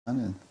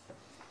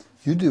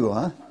You do,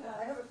 huh? Yeah,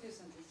 I have a few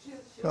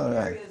sentences. All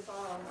right.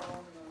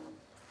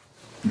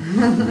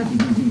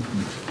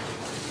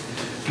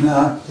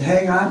 Now,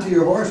 hang on to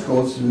your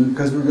horoscopes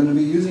because we're going to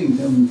be using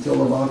them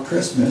until about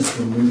Christmas.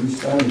 When we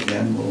start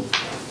again, we'll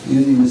be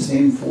using the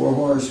same 4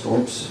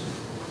 horoscopes.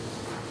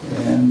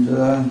 And,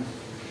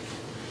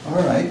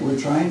 all right, we're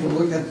trying to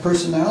look at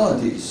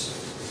personalities.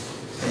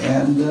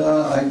 And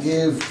I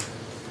gave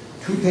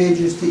 2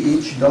 pages to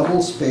each,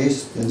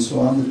 double-spaced, and so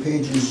on the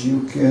pages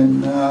you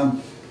can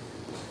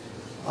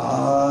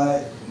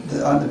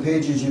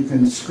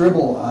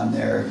scribble on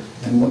there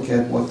and look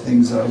at what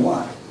things are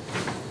what.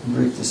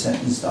 Break the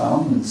sentence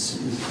down and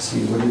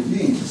see what it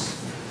means.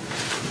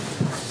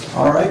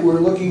 All right, we're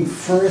looking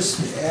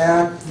first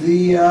at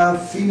the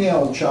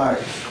female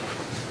chart.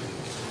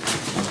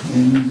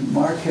 And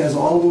Mark has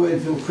all the way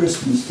until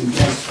Christmas to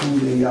guess who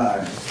they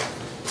are.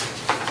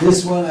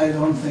 This one I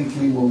don't think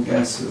he will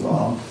guess at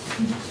all.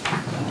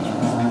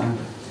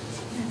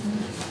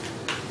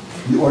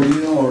 Or do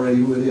you know already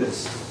who it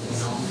is?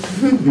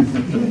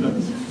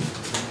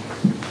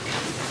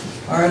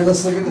 All right,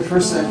 let's look at the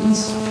first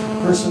sentence.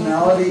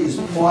 Personality is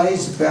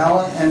poised,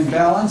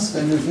 balanced,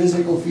 and their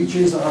physical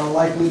features are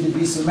likely to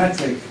be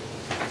symmetric.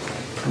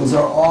 Those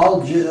are all,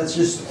 that's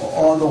just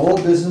all, the whole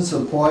business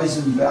of poise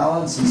and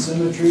balance and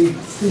symmetry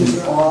is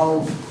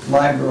all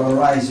Libra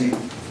rising.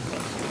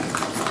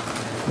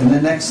 In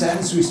the next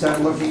sentence, we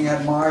start looking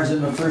at Mars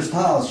in the first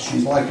house.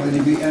 She's likely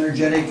to be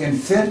energetic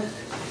and fit,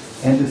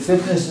 and the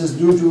fitness is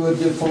due to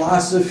the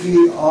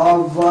philosophy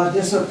of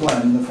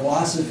discipline. The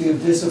philosophy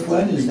of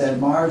discipline is that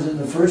Mars in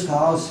the first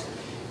house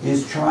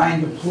is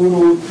trying to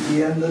Pluto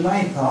in the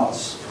 9th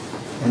house.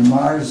 And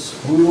Mars,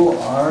 Pluto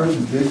are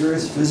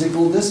vigorous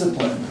physical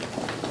discipline,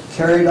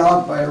 carried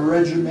out by a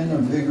regimen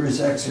of vigorous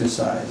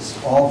exercise,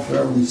 all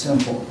fairly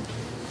simple.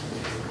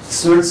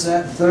 Third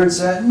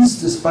sentence,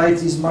 despite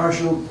these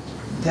martial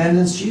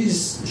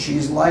tendencies,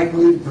 she's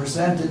likely to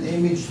present an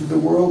image to the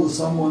world of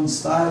someone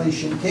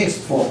stylish and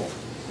tasteful,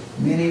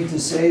 meaning to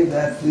say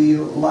that the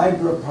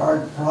Libra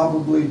part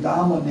probably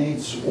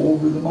dominates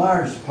over the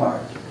Mars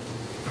part,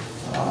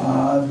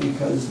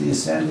 because the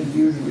ascendant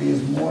usually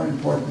is more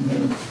important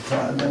than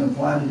a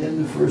planet in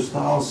the first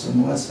house,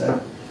 unless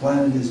that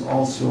planet is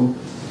also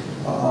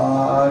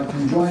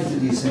conjoined to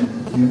the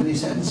ascendant. Do you have any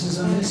sentences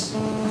on this?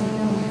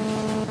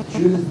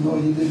 Judith, no,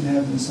 you didn't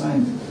have an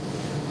assignment.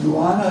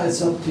 Luana,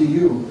 it's up to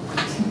you.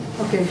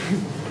 Okay.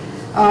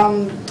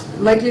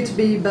 Likely to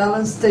be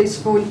balanced,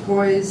 tasteful, and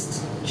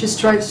poised. She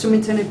strives to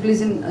maintain a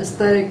pleasing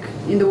aesthetic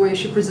in the way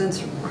she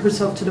presents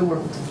herself to the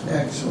world.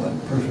 Excellent.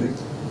 Perfect.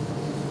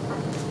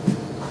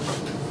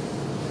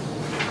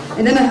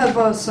 And then I have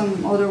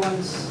some other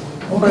ones.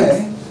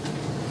 Okay.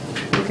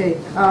 Okay.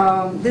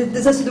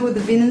 This has to do with the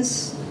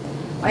Venus.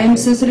 I am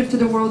sensitive to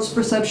the world's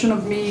perception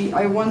of me.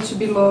 I want to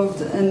be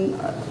loved and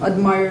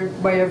admired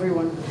by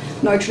everyone.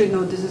 No, actually,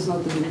 no, this is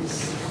not the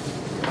Venus.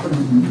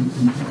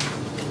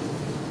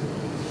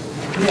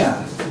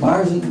 Yeah,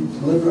 Mars in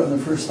Libra in the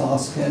first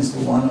house tends to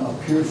want to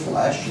appear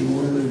flashy,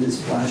 whether it is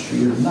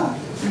flashy or not.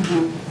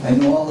 I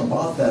know all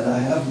about that. I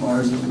have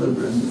Mars in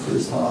Libra in the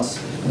first house.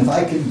 And if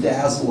I can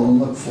dazzle and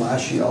look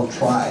flashy, I'll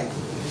try.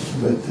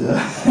 But it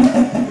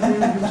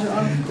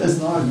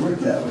doesn't always work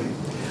that way.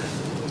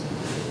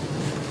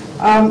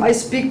 I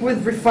speak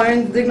with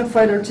refined,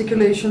 dignified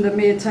articulation that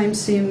may at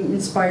times seem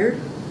inspired.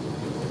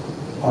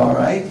 All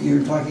right,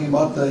 you're talking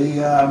about the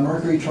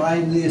Mercury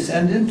trine the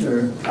ascendant,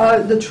 or?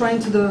 The trine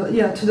to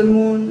the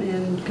moon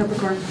in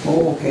Capricorn.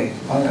 Oh, okay,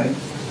 all right.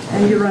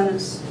 And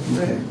Uranus.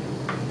 Okay.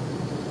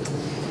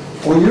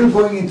 Well, you're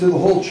going into the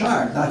whole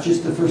chart, not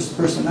just the first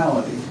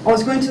personality. I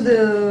was going to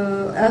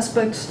the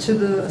aspects to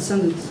the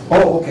ascendant.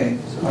 Oh, okay,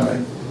 all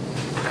right.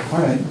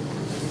 All right.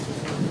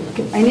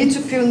 Okay. I need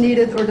to feel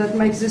needed, or that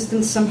my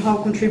existence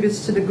somehow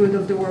contributes to the good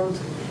of the world.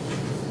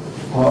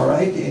 All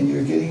right, and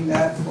you're getting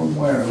that from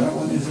where? That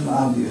one isn't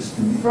obvious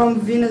to me.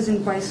 From Venus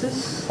in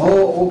Pisces.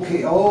 Oh,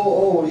 okay.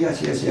 Oh,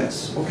 yes.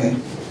 Okay.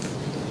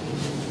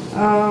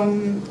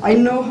 I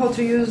know how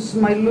to use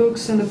my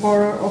looks and the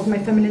power of my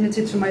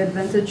femininity to my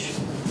advantage.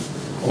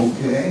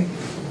 Okay.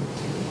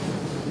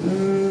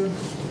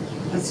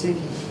 Let's see.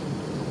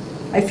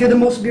 I feel the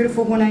most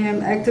beautiful when I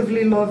am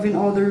actively loving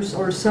others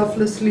or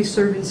selflessly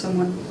serving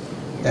someone.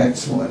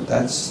 Excellent.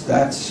 That's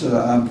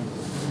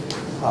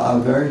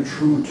very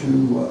true to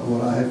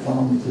what I have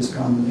found with this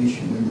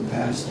combination in the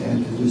past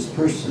and to this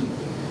person.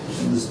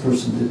 And this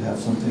person did have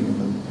something of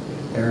an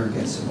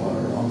arrogance about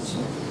her also.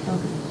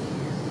 Okay.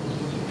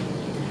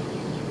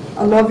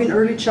 A love in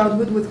early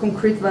childhood with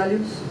concrete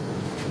values.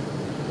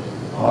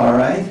 All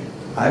right.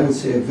 I would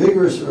say a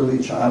vigorous early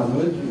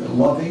childhood,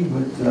 loving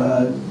but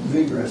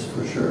vigorous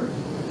for sure.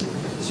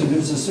 So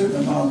there's a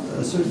certain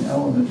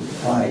element of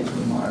pride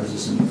when Mars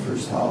is in the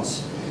first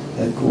house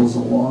that goes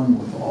along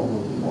with all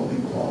of the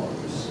loving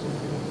qualities.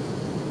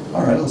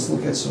 All right, let's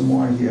look at some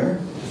more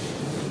here.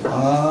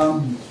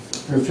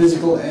 Her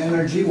physical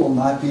energy will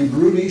not be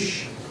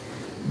brutish.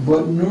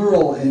 but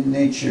neural in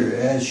nature,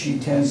 as she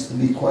tends to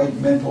be quite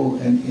mental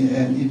and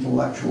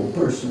intellectual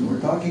person. We're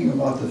talking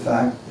about the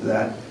fact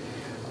that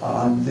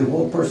the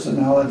whole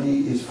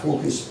personality is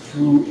focused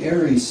through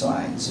Aries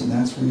signs, and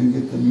that's where you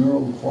get the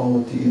neural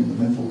quality and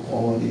the mental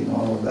quality and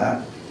all of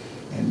that.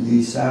 And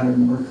the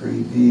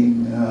Saturn-Mercury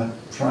being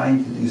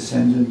trying to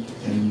descendant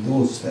in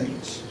those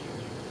things.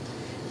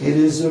 It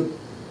is a,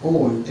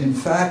 in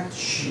fact,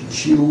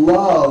 she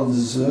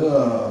loves,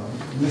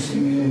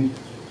 missing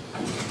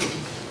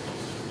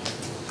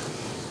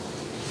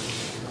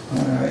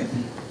all right.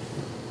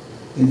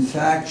 In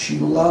fact, she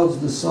loves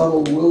the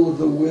subtle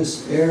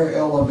will-o'-the-wisp air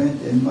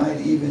element and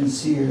might even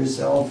see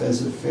herself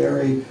as a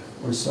fairy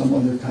or some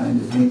other kind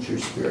of nature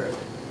spirit.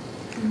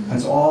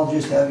 That's all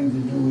just having to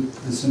do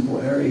with the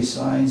simple Aries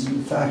signs.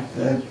 In fact,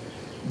 that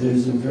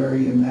there's a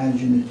very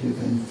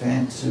imaginative and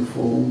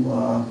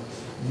fanciful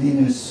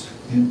Venus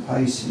in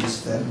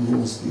Pisces that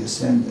rules the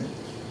ascendant.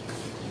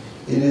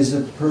 It is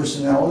a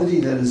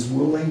personality that is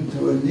willing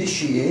to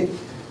initiate,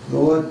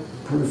 though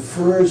it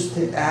prefers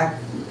to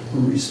act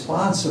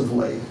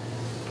responsively,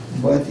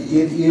 but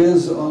it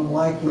is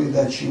unlikely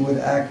that she would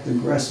act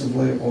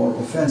aggressively or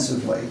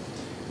offensively.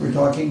 We're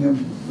talking,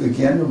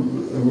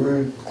 again,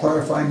 we're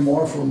clarifying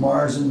more for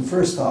Mars in the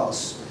first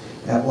house.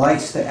 That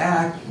likes to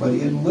act, but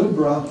in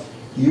Libra,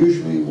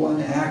 usually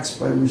one acts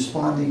by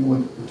responding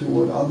to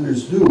what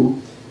others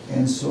do,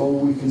 and so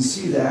we can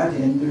see that,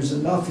 and there's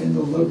enough in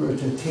the Libra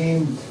to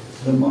tame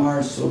the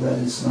Mars so that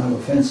it's not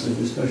offensive,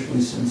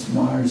 especially since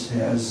Mars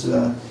has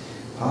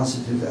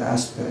positive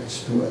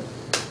aspects to it.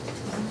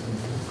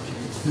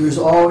 There's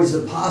always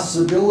a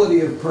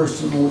possibility of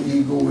personal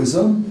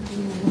egoism,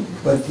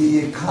 but the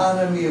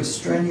economy of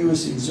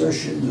strenuous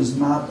exertion does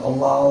not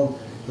allow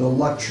the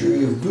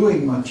luxury of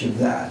doing much of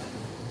that.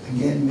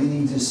 Again,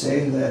 meaning to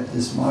say that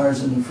this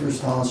Mars in the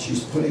first house,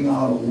 she's putting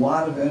out a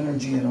lot of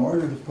energy. In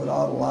order to put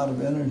out a lot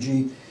of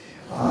energy,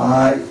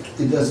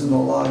 it doesn't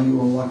allow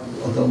you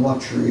the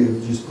luxury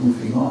of just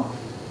goofing off.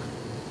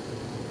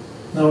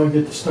 Now we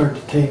get to start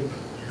the tape.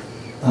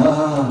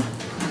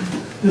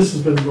 This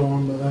has been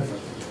going, but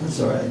that's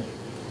all right.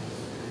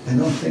 I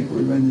don't think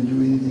we're going to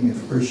do anything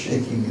of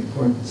earth-shaking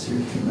importance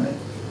here tonight.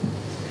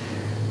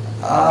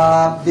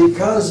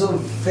 Because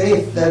of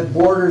faith that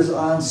borders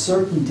on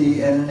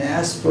certainty and an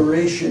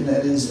aspiration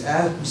that is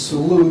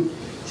absolute,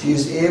 she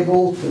is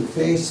able to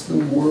face the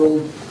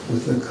world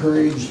with a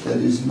courage that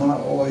is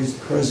not always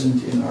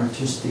present in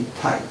artistic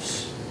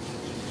types.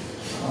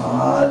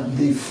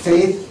 The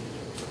faith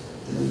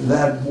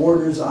that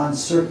borders on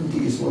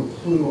certainty is what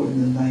Pluto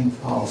in the 9th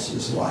house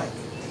is like.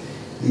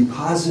 The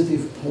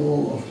positive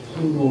pole of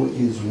Pluto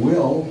is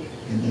will,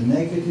 and the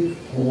negative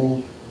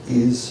pole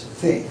is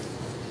faith.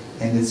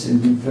 And it's in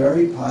a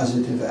very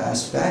positive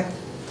aspect,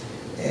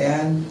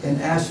 and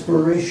an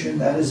aspiration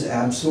that is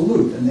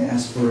absolute. And the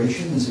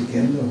aspiration is,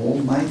 again, the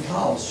whole 9th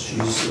house.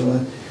 She's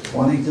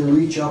wanting to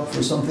reach up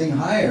for something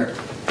higher.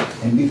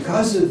 And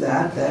because of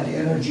that, that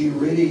energy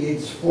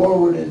radiates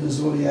forward in the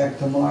zodiac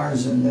to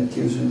Mars, and that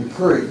gives her the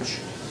courage.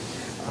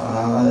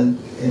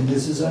 And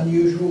this is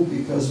unusual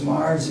because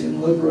Mars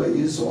in Libra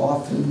is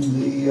often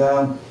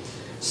the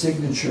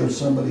signature of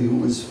somebody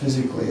who is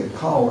physically a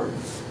coward.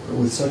 But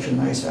with such a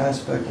nice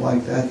aspect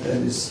like that, that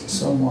is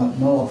somewhat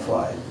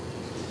nullified.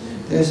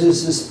 This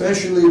is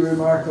especially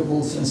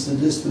remarkable since the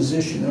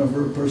disposition of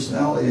her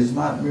personality is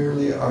not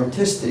merely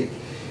artistic.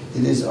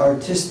 It is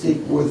artistic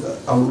with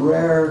a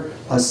rare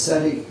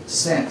ascetic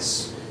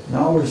sense.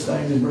 Now we're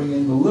starting to bring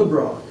in the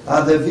Libra,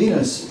 the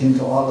Venus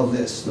into all of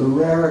this. The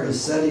rare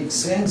ascetic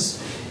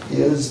sense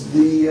is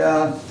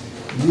the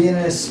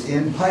Venus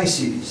in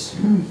Pisces.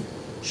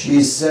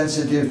 She's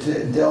sensitive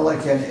to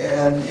delicate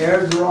and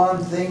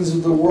air-drawn things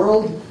of the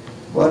world,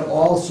 but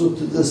also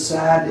to the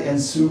sad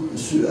and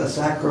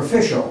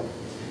sacrificial.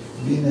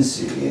 Venus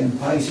in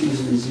Pisces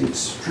is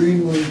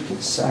extremely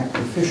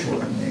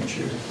sacrificial in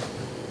nature.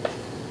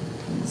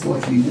 It's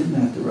lucky you didn't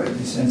have to write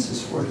any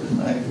census for it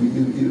tonight.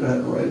 You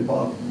had to write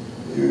about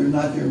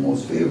not your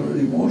most favorite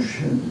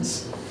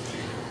emotions.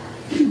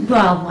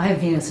 Well, I have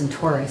Venus in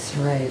Taurus,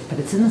 right, but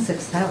it's in the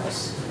 6th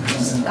house.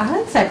 I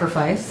like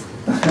sacrifice.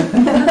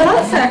 I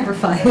love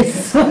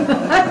sacrifice.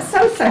 I'm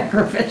so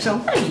sacrificial.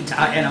 What are you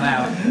talking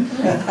about?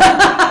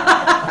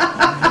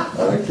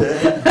 Okay.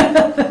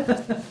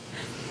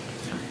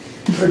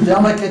 Her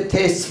delicate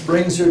taste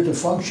brings her to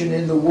function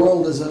in the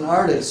world as an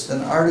artist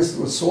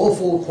with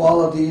soulful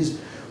qualities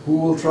who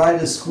will try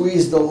to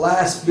squeeze the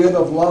last bit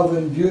of love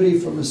and beauty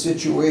from a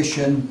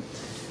situation,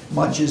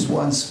 much as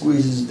one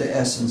squeezes the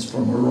essence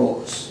from a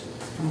rose.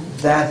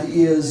 That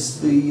is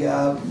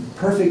the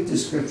perfect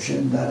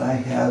description that I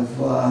have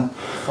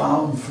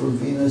found for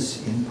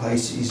Venus in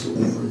Pisces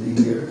over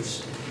the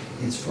years.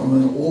 It's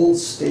from an old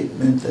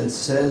statement that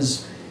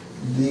says,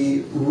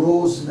 "The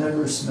rose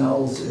never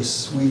smells as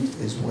sweet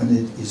as when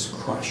it is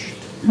crushed."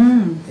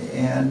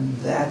 And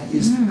that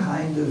is the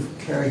kind of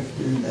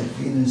character that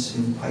Venus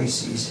in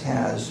Pisces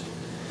has,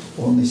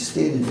 only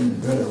stated in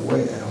a better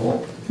way, I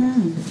hope.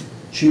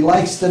 She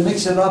likes to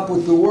mix it up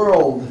with the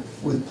world,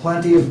 with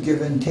plenty of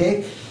give and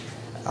take.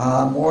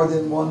 More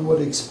than one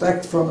would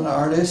expect from an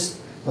artist,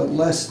 but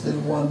less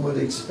than one would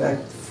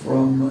expect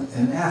from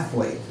an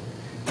athlete.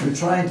 I'm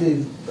trying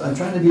to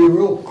be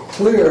real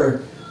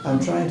clear. I'm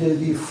trying to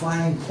be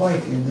fine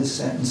point in this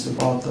sentence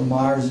about the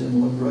Mars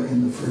in Libra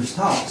in the first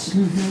house.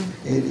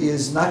 Mm-hmm. It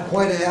is not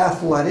quite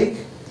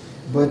athletic,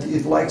 but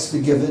it likes the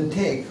give and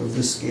take of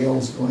the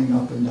scales going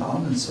up and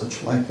down and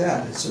such like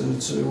that. It's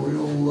a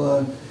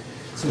real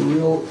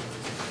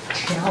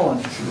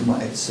challenge, you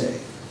might say.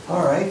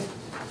 All right,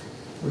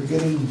 we're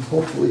getting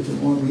hopefully to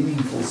more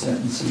meaningful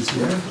sentences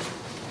here.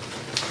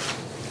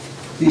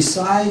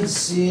 Besides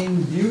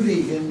seeing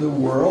beauty in the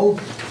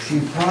world, she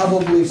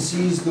probably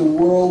sees the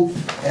world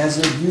as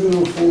a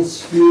beautiful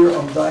sphere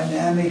of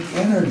dynamic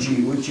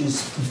energy, which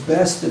is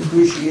best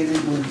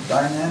appreciated with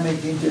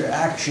dynamic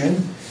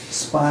interaction,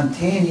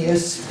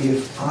 spontaneous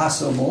if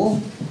possible,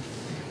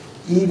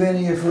 even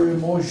if her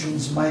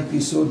emotions might be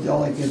so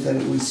delicate that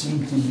it would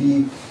seem to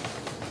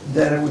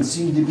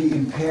be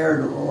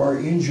impaired or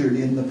injured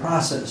in the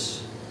process.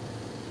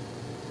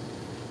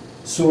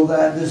 So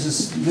that this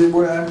is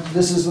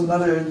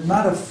another,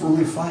 not a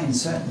refined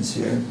sentence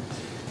here.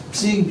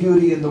 Seeing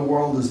beauty in the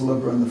world is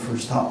Libra in the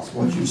first house.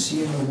 What you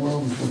see in the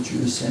world is what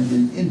your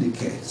ascendant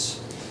indicates.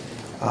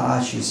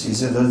 She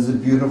sees it as a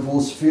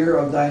beautiful sphere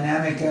of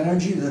dynamic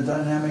energy, the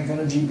dynamic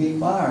energy being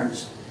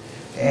Mars.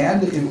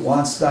 And it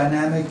wants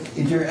dynamic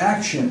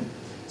interaction.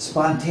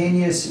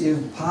 Spontaneous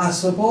if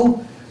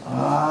possible.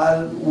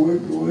 Well,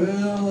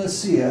 let's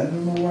see. I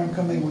don't know where I'm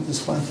coming with the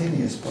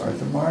spontaneous part.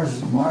 The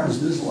Mars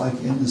is like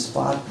in the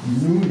spot.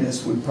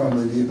 Newness would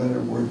probably be a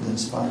better word than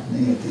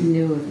spontaneity.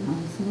 New.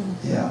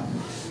 Yeah.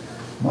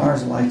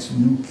 Mars likes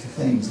new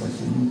things, like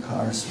the new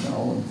car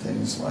smell and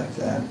things like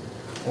that.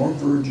 Or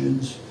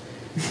virgins.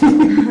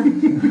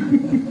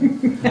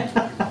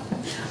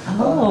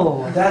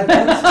 Oh.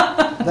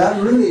 That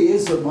really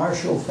is a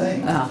martial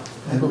thing. Oh,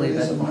 I believe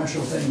It is it. a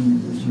martial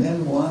thing.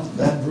 Men want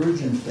that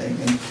virgin thing.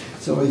 And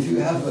so if you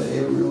have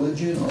a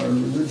religion or a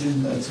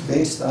religion that's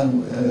based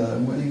on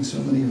winning so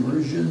many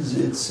virgins,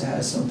 it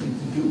has something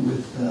to do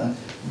with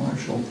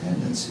martial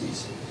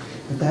tendencies.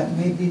 But that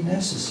may be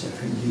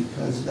necessary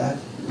because that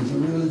is a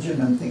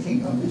religion I'm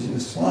thinking of is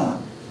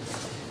Islam.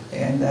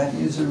 And that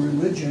is a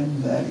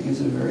religion that is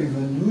a very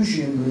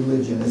Venusian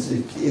religion. It's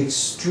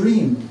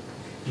extreme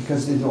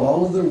because they do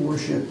all of their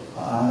worship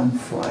on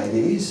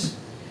Fridays.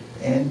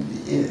 And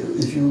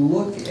if you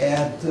look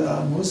at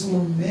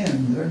Muslim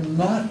men, they're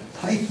not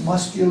tight,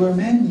 muscular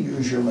men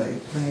usually.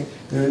 Right.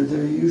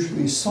 They're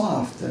usually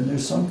soft, and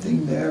there's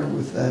something there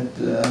with that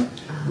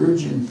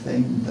virgin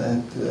thing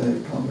that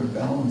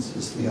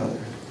counterbalances the other.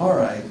 All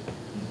right.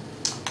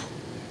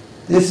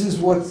 This is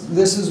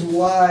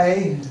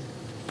why.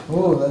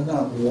 Oh, that's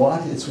not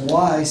what. It's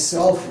why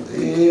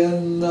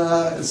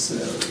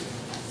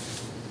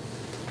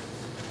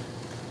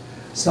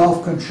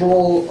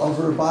self-control of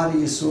her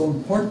body is so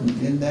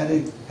important, in that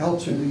it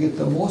helps her to get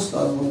the most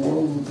out of the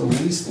world with the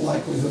least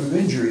likelihood of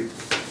injury.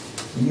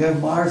 When you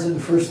have Mars in the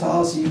first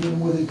house,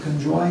 even with it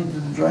conjoined to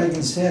the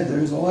dragon's head,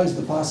 there's always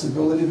the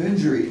possibility of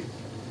injury.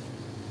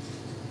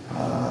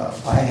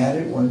 I had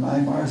it when my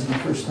Mars in the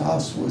first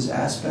house was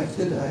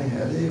aspected. I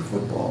had a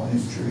football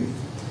injury.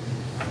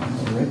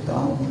 Right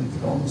down, I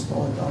could almost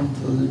all down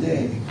to the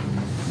day.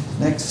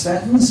 Next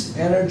sentence,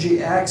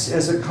 energy acts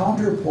as a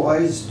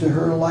counterpoise to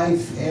her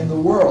life and the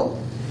world.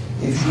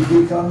 If she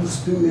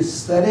becomes too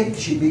aesthetic,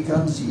 she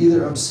becomes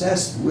either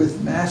obsessed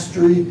with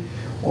mastery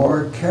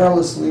or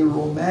carelessly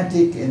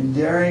romantic and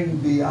daring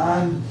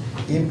beyond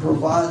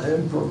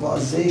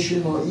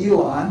improvisational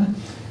elan.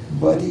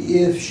 But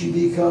if she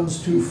becomes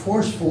too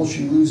forceful,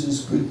 she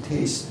loses good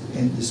taste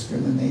and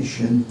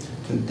discrimination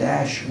to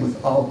dash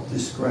without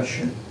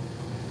discretion.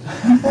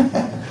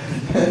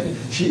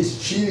 She's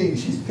cheating,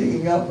 she's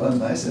picking up on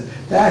that. I said,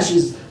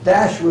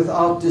 dash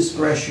without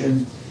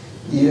discretion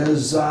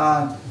is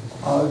a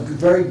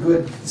very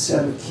good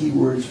set of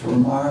keywords for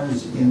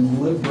Mars in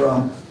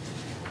Libra.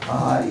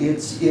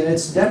 It's in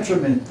its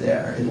detriment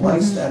there. It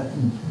likes that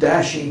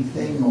dashing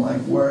thing,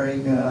 like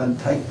wearing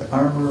tight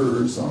armor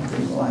or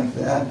something like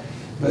that,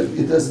 but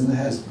it doesn't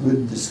have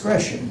good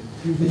discretion.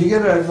 But you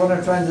get what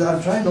I'm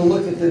trying to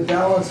look at the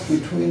balance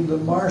between the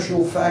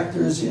martial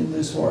factors in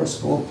this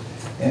horoscope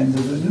and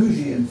the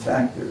Venusian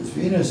factors.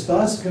 Venus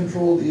does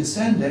control the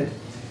ascendant,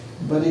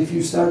 but if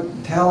you start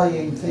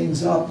tallying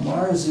things up,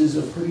 Mars is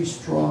a pretty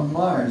strong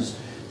Mars.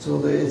 So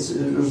there's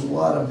a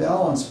lot of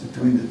balance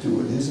between the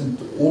two. It isn't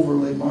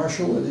overly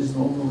martial, it isn't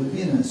overly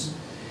Venus.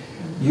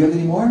 Do you have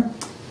any more?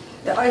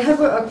 I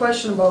have a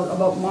question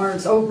about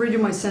Mars. I'll read you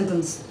my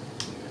sentence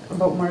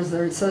about Mars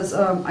there. It says,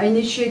 I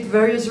initiate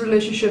various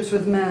relationships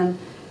with men.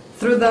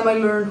 Through them I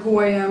learn who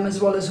I am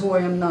as well as who I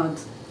am not.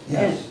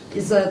 Yes. And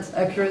is that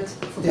accurate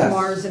for Yes.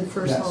 Mars in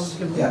first house?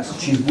 Yes,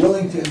 she's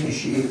willing to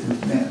initiate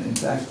with men. In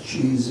fact,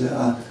 she's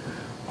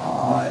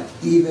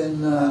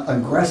even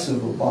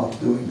aggressive about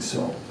doing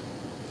so.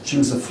 She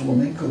was a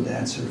flamenco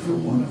dancer for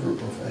one of her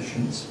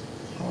professions.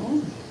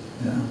 Oh.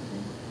 Yeah.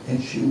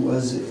 And she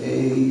was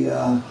a,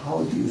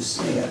 how do you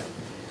say it?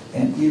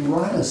 an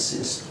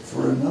eroticist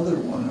for another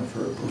one of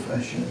her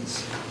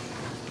professions.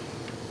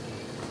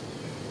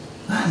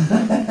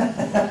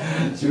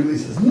 Julie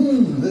says,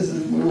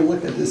 we'll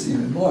look at this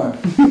even more.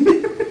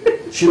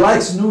 She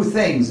likes new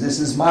things. This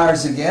is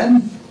Mars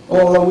again.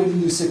 Oh, no, we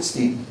didn't do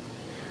 16.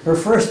 Her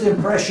first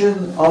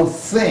impression of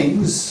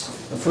things,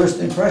 the first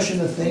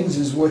impression of things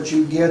is what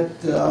you get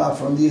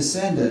from the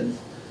ascendant.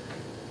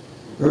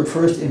 Her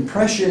first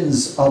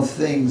impressions of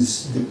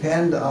things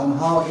depend on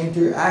how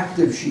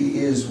interactive she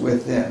is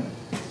with them.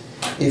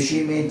 If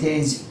she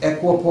maintains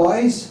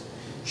equipoise,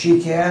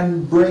 she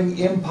can bring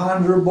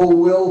imponderable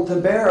will to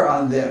bear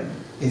on them.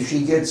 If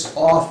she gets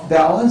off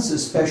balance,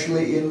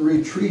 especially in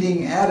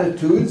retreating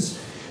attitudes,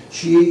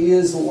 she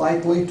is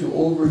likely to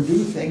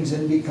overdo things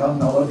and become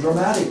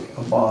melodramatic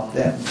about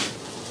them.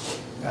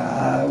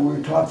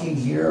 We're talking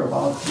here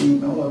about the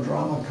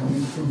melodrama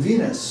coming from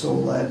Venus,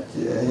 so that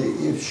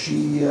if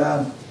she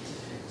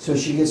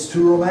gets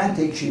too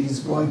romantic, she's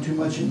going too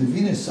much in the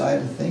Venus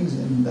side of things,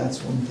 and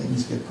that's when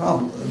things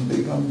become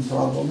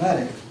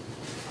problematic.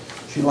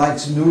 She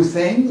likes new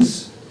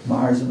things.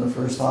 Mars in the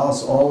first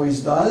house always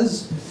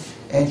does.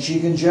 And she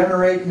can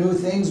generate new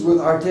things with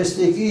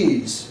artistic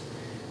ease.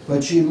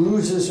 But she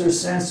loses her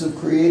sense of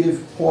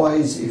creative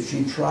poise if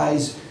she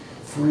tries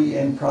free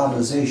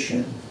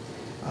improvisation.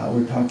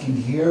 We're talking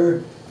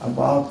here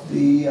about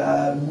the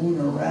Moon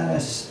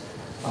Uranus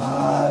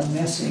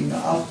messing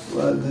up,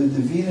 the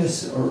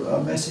Venus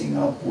messing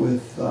up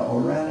with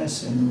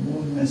Uranus, and the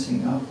Moon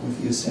messing up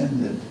with the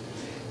Ascendant.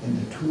 And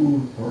the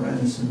two,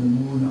 Uranus and the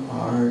Moon,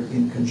 are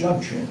in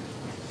conjunction.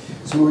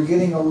 So we're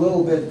getting a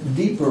little bit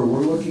deeper.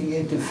 We're looking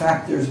into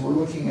factors. We're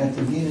looking at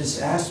the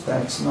Venus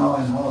aspects now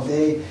and how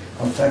they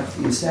affect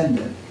the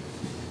Ascendant.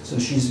 So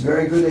she's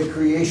very good at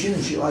creation,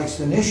 and she likes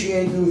to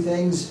initiate new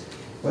things,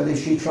 but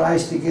if she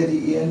tries to get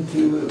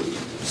into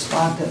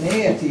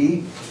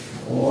spontaneity,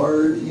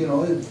 or,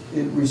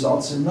 it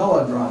results in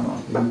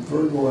melodrama. And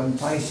Virgo and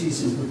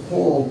Pisces is the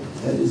pole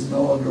that is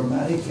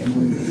melodramatic, and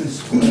with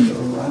Venus toward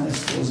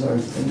Uranus, those are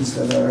things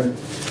that are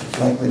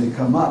likely to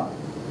come up.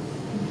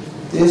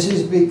 This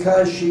is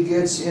because she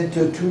gets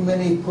into too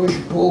many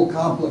push-pull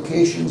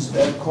complications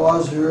that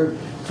cause her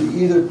to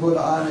either put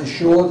on a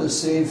show to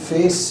save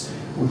face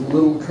with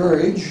little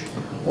courage,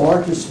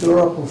 or to stir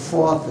up a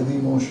froth of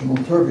emotional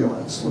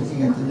turbulence.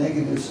 Looking at the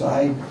negative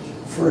side,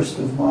 first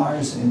of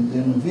Mars and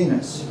then of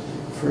Venus.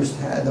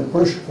 The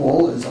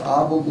push-pull is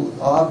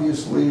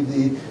obviously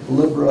the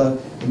Libra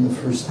in the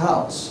first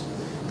house.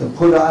 The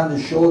put on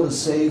the show to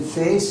save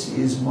face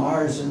is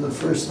Mars in the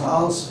first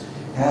house,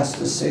 has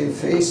to save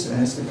face and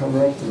has to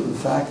cover up to the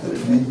fact that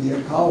it may be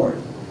a coward.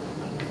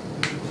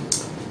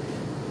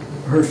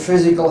 Her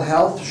physical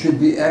health should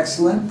be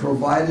excellent,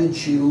 provided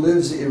she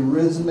lives a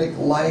rhythmic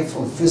life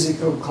of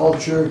physical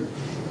culture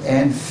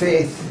and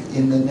faith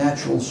in the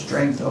natural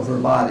strength of her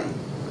body.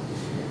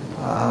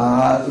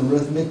 The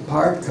rhythmic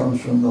part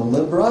comes from the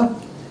Libra,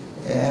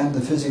 and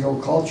the physical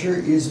culture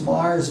is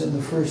Mars in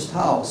the first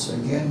house,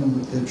 again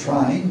with the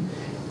trine.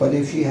 But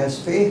if she has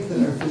faith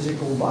in her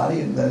physical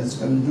body and that it's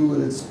going to do what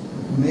it's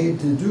made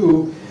to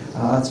do,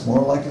 it's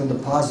more likely the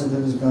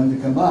positive is going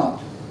to come out.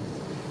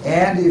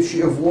 And if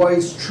she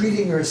avoids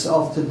treating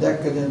herself to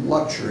decadent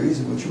luxuries,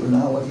 which we're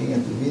now looking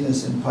at the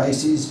Venus in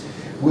Pisces,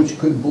 which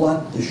could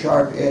blunt the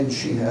sharp edge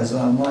she has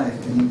on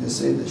life, meaning to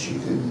say that she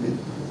could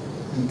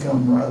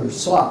become rather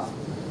soft.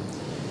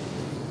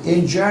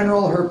 In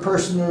general, her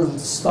personal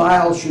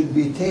style should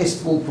be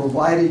tasteful,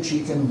 provided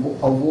she can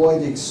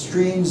avoid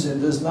extremes and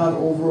does not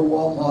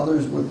overwhelm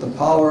others with the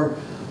power,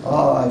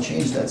 I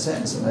changed that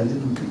sentence and I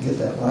didn't get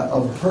that,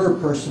 of her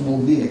personal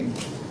being.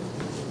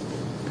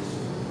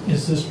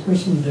 Is this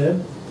person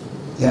dead?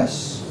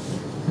 Yes.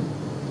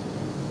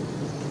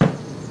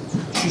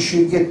 She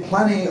should get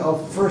plenty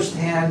of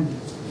first-hand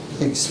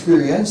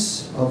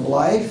experience of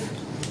life,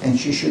 and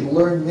she should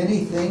learn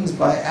many things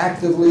by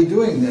actively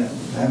doing them.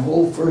 That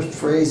whole first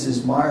phrase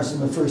is Mars in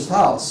the first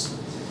house.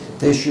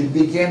 They should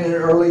begin in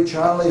early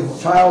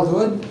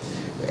childhood,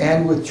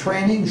 and with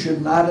training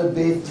should not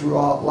abate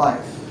throughout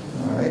life.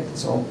 All right,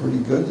 it's all pretty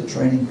good. The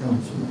training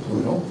comes from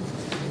Pluto.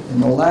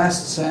 In the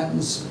last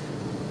sentence,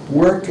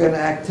 work and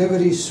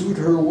activity suit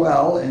her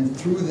well, and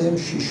through them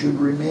she should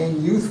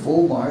remain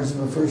youthful. Mars in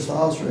the first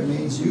house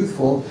remains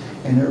youthful,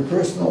 and her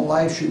personal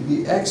life should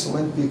be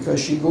excellent because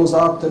she goes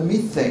out to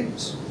meet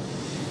things.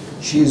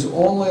 She is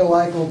only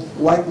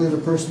likely to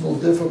personal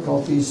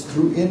difficulties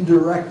through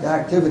indirect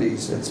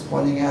activities. That's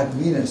pointing at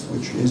Venus,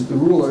 which is the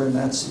ruler, and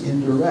that's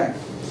indirect.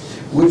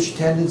 Which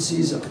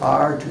tendencies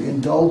are to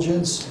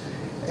indulgence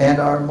and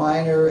are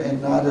minor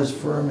and not as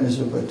firm as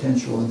a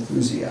potential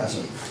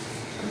enthusiasm.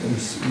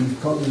 We've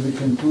come to the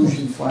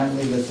conclusion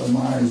finally that the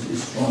Mars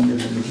is stronger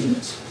than the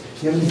Venus.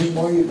 Do you have anything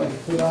more you'd like to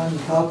put on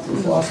top for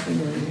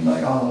Boston or anything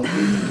like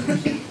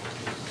that?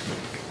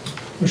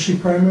 Was she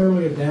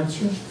primarily a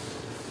dancer?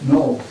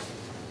 No.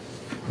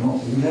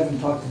 No, we haven't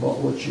talked about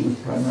what she was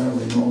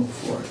primarily known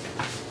for.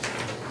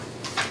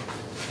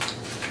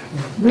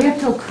 We have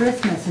till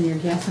Christmas and you're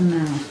guessing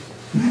now.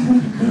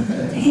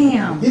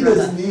 Damn. He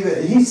doesn't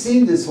even, he's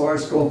seen this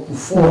horoscope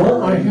before.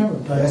 No, I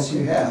haven't. Yes,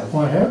 you have. Oh,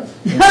 I have?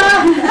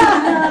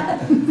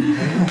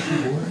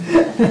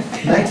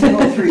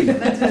 1903.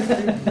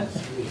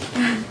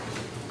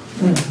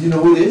 You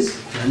know who it is?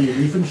 Any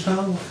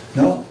Riefenstahl?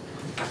 No?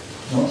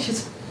 No?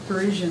 She's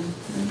Parisian.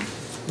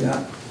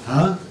 Yeah.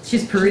 Huh?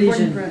 She's Born in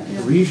Parisian.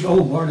 Paris, yeah.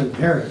 Oh, born in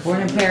Paris.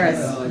 Born in Paris.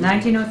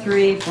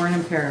 1903, born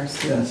in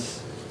Paris. Yes.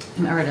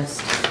 An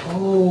artist.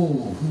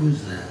 Oh, who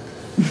is that?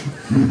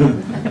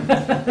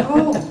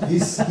 Oh,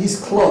 He's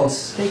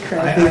close. they I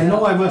crack.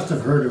 know I must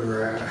have heard of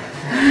her.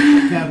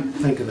 I can't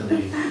think of the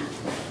name.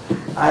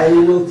 I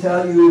will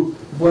tell you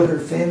what her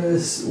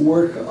famous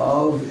work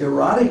of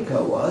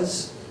erotica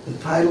was. The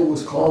title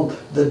was called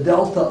The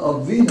Delta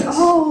of Venus.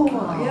 Oh,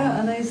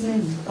 yeah, a nice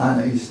name.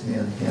 Anais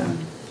Nin, yeah.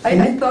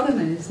 I thought a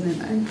nice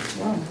name.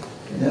 Wow.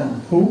 Yeah.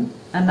 Who?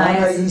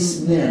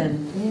 Anais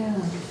Nin.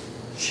 Yeah.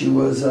 She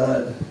was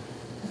a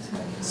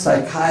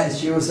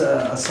psychiatrist, she was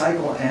a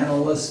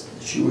psychoanalyst,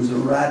 she was a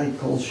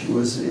radical, she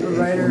was a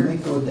writer.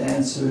 flamenco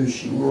dancer,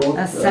 she wrote...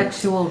 A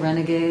sexual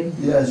renegade.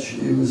 Yes,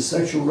 she was a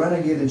sexual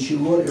renegade, and she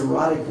wrote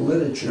erotic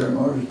literature in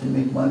order to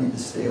make money to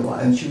stay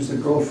alive. And she was the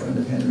girlfriend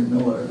of Henry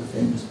Miller, the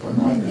famous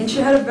pornographer. And she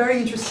had a very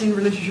interesting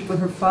relationship with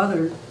her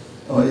father,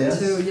 Oh, yes?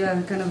 too. Yeah,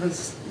 kind of a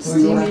Well,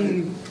 you'll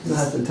steamy...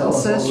 have to tell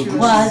us all the incestuous-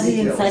 Was he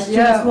details. incestuous?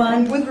 Yeah,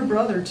 one? with her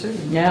brother, too.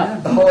 Yeah.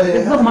 Oh,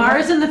 They put yeah?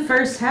 Mars in the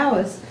first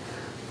house.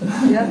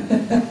 Yeah.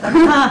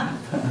 Huh.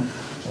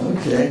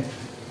 Okay.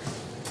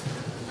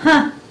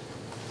 Huh.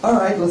 All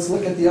right, let's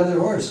look at the other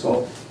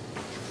horoscope.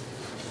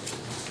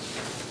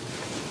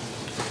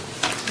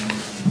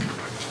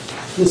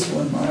 This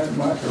one,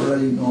 Mark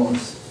already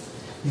knows.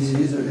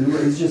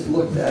 He's just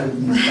looked at it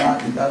and he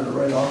got it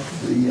right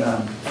off the...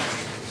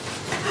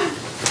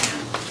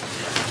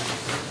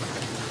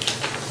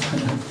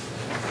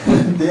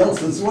 Dale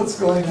says, what's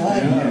going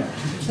on here?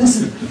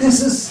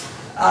 This is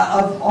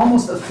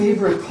almost a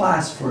favorite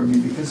class for me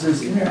because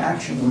there's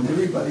interaction with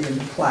everybody in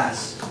the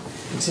class,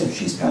 except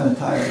she's kind of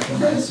tired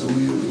tonight, so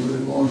we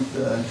won't...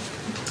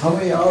 how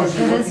many hours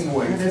are you That is- working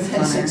away? that is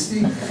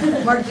 50, funner.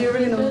 60? Mark, do you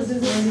really know what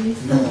this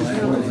is? No,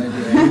 I wouldn't.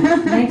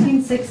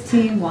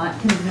 1916,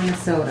 Watkins,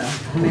 Minnesota.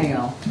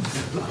 Male.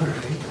 All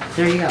right.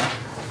 There you go.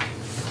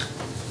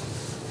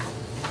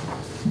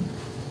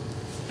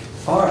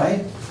 All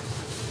right.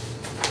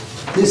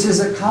 This is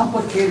a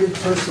complicated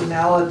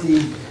personality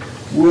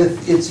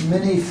with its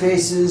many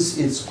faces,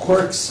 its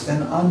quirks,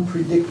 and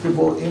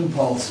unpredictable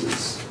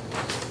impulses.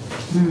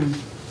 Hmm.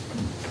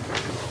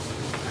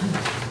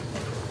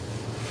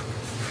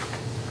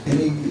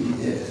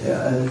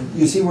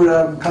 You see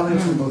where I'm coming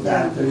from with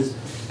that? There's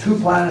 2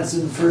 planets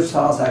in the first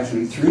house,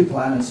 actually 3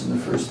 planets in the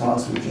first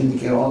house, which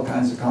indicate all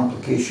kinds of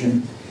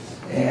complication.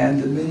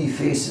 And the many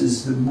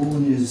faces, the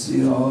moon is,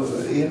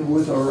 in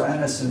with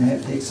Uranus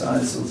and takes on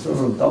it's a sort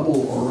of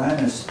double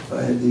Uranus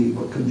by the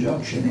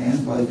conjunction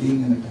and by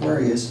being an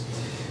Aquarius.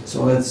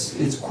 So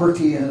it's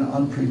quirky and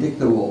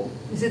unpredictable.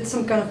 Is it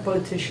some kind of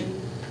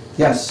politician?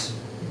 Yes.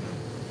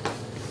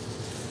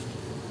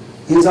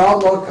 His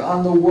outlook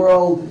on the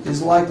world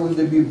is likely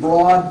to be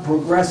broad,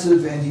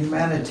 progressive, and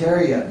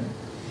humanitarian.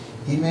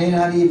 He may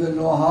not even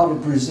know how to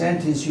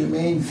present his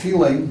humane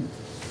feelings,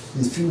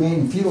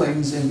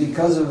 and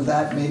because of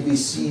that may be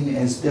seen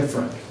as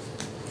different.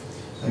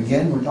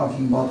 Again, we're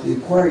talking about the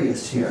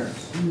Aquarius here.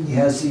 He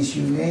has these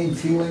humane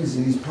feelings,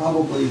 and he's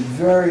probably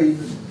very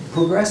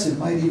progressive,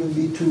 might even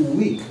be too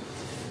weak.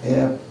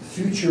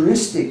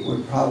 Futuristic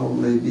would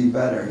probably be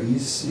better.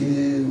 He's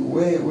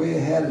way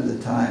ahead of the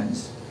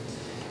times.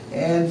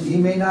 And he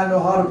may not know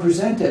how to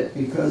present it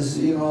because,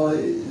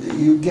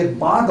 you get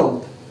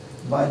boggled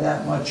by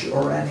that much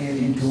Uranian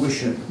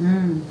intuition.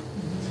 Mm.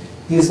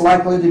 He's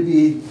likely to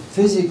be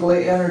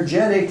physically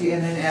energetic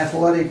in an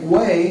athletic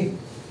way,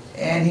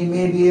 and he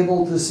may be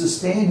able to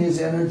sustain his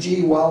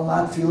energy while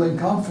not feeling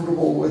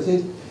comfortable with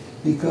it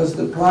because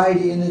the pride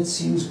in it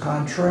seems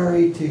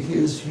contrary to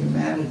his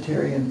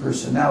humanitarian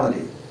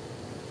personality.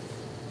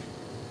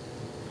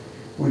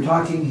 We're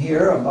talking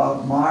here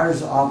about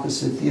Mars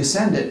opposite the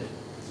ascendant.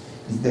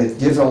 That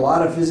gives a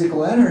lot of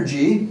physical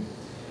energy,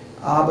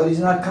 but he's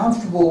not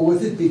comfortable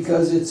with it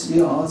because it's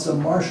a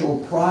martial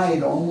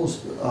pride,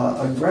 almost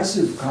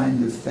aggressive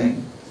kind of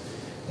thing,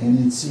 and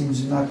it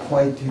seems not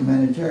quite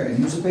humanitarian.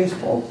 He was a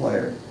baseball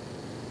player.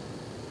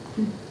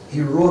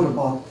 He wrote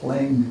about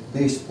playing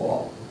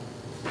baseball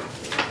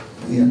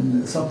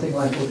in something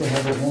like what they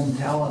have a home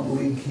talent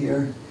league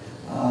here.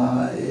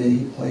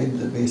 He played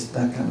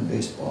that kind of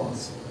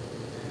baseballs.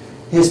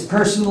 His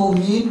personal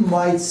mean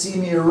might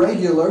seem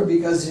irregular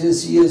because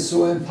he is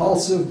so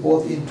impulsive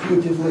both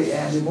intuitively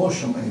and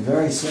emotionally.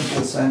 Very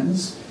simple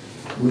sentence.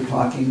 We're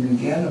talking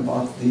again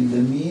about the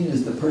mean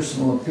is the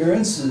personal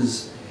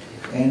appearances,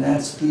 and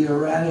that's the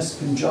Uranus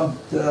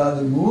conjunct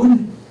the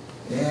moon,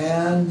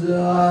 and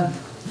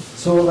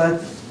so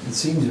that it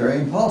seems very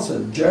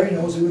impulsive. Jerry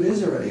knows who it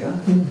is already, huh?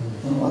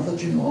 Oh, I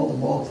thought you knew all the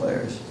ball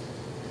players.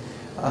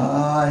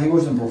 He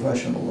wasn't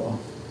professional though.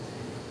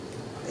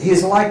 He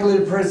is likely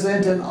to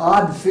present an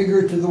odd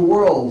figure to the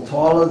world,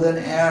 taller than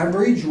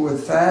average,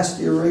 with fast,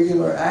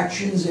 irregular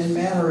actions and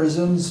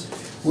mannerisms,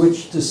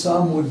 which to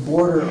some would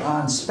border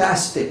on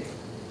spastic.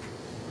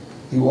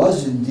 He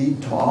was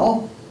indeed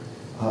tall.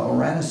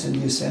 Uranus in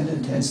the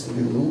ascendant tends to be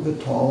a little bit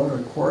taller.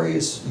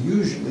 Aquarius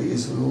usually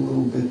is a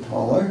little bit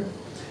taller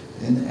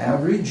than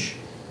average.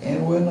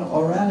 And when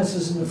Uranus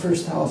is in the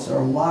first house, there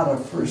are a lot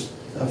of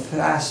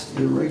fast,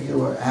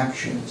 irregular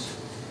actions.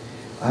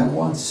 I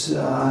once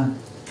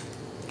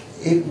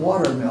ate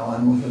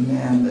watermelon with a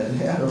man that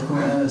had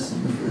Uranus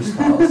in the first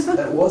house.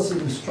 That was an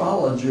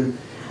astrologer,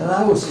 and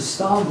I was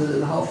astounded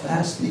at how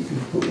fast he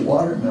could put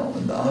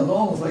watermelon down. It was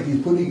almost like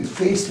he's putting his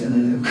face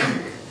in it.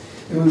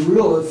 It was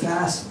real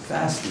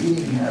fast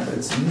eating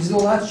habits. And he said,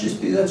 "Well, that's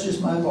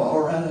just my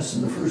Uranus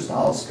in the first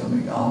house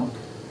coming out."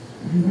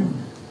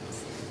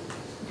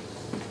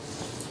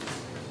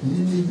 He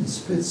didn't even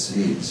spit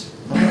seeds.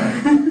 All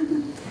right.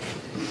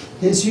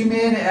 His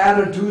humane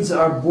attitudes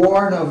are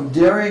born of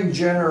daring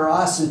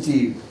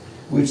generosity,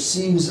 which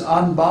seems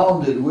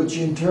unbounded, which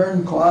in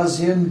turn cause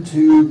him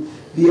to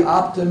be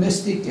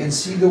optimistic and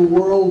see the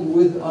world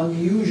with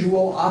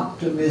unusual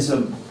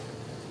optimism.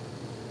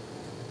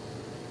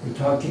 We're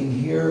talking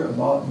here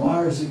about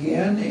Mars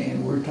again,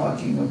 and we're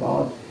talking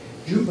about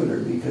Jupiter,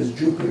 because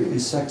Jupiter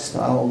is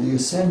sextile the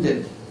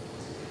ascendant.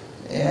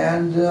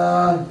 And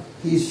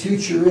he's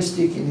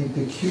futuristic in a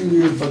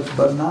peculiar but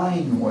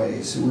benign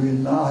way. So we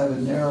now have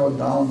it narrowed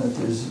down that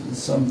there's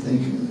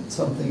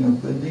something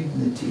of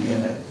benignity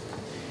in it.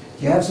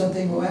 Do you have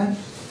something, Luann?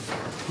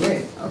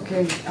 Great.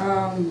 Okay,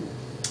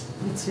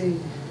 let's see.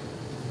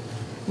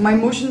 My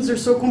emotions are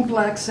so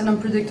complex and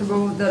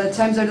unpredictable that at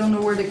times I don't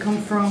know where they come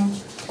from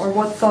or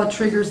what thought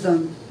triggers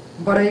them.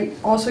 But I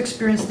also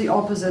experience the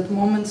opposite,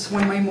 moments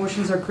when my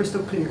emotions are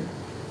crystal clear.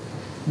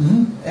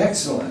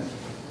 Excellent.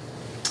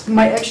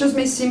 My actions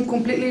may seem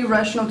completely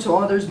irrational to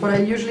others, but I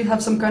usually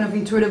have some kind of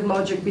intuitive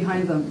logic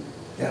behind them.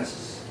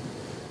 Yes.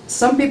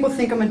 Some people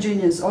think I'm a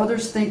genius,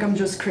 others think I'm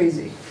just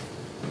crazy.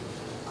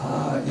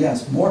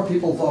 Yes, more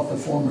people thought the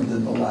former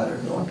than the latter,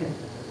 though. Okay.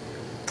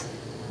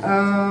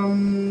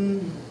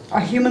 A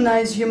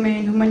humanized,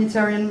 humane,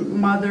 humanitarian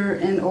mother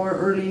and/or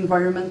early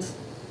environment.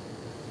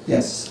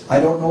 Yes, I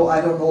don't know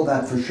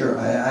that for sure.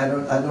 I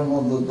don't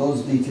know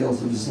those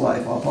details of his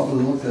life. I'll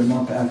probably look them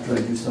up after I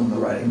do some of the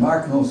writing.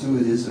 Mark knows who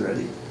it is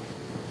already.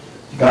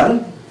 You got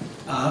it?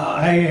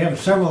 I have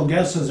several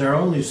guesses. There are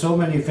only so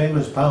many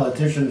famous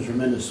politicians from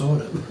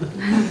Minnesota.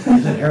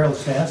 Is it Harold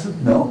Stassen?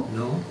 No.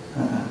 No?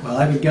 Well,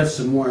 I could guess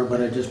some more,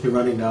 but I'd just be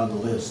running down the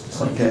list.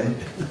 Okay.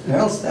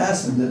 Harold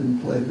Stassen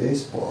didn't play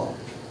baseball.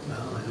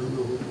 Well, I don't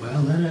know.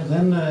 Well,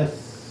 then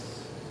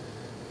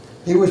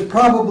He was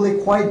probably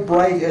quite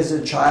bright as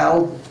a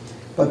child,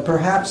 but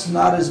perhaps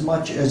not as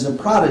much as a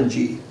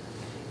prodigy.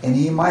 And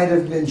he might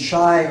have been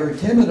shy or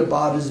timid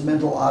about his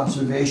mental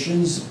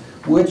observations,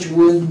 which,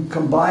 when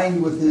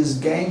combined with his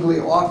gangly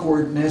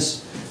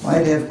awkwardness,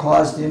 might have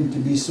caused him to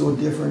be so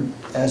different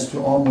as to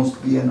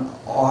almost be an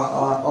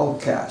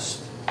outcast.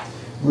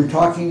 We're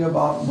talking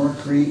about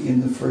Mercury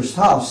in the first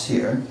house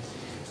here.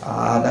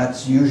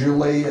 That's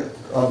usually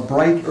a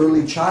bright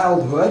early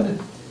childhood,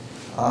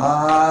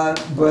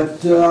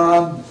 but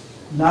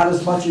not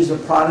as much as a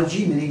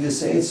prodigy, meaning to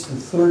say it's the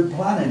third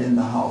planet in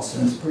the house,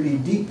 and it's pretty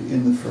deep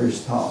in the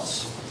first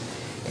house.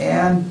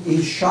 And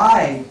he's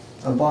shy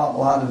about a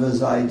lot of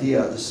his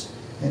ideas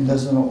and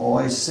doesn't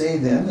always say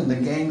them, and the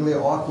gangly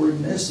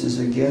awkwardness is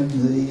again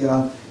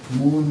the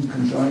moon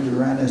conjoined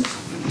Uranus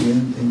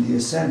in the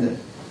ascendant.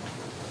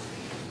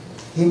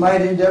 He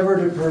might endeavor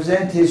to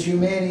present his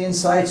humane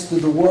insights to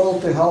the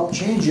world to help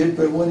change it,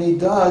 but when he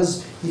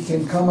does, he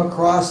can come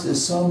across as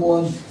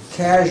someone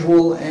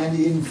casual and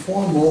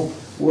informal,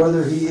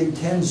 whether he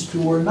intends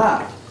to or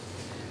not.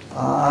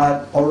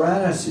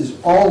 Uranus is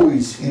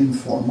always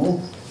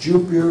informal.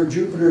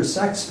 Jupiter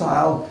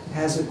sextile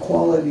has a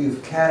quality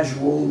of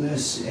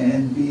casualness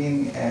and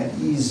being at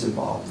ease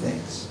about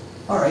things.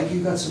 All right,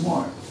 you got some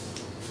more.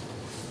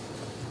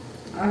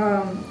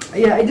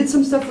 Yeah, I did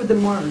some stuff with the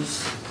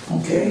Mars.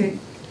 Okay.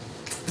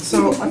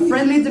 So a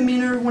friendly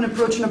demeanor when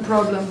approaching a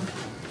problem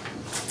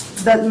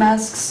that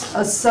masks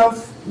a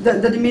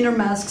the demeanor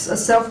masks a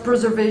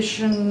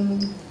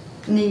self-preservation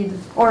need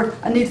or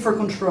a need for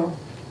control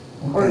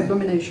or Okay.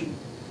 domination.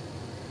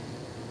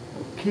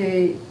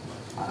 Okay.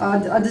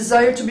 A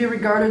desire to be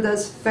regarded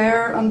as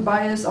fair,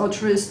 unbiased,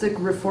 altruistic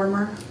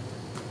reformer.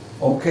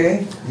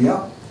 Okay,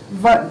 yeah.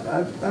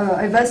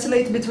 I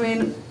vacillate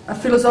between a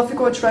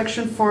philosophical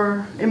attraction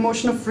for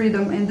emotional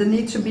freedom and the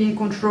need to be in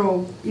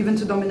control, even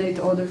to dominate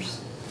others.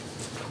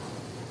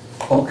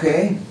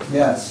 Okay,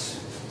 yes.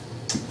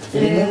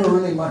 It never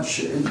really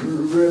much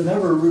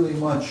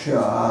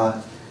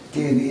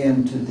gave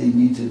in to the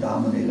need to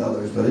dominate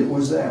others, but it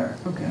was there.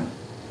 Okay.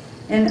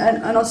 And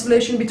an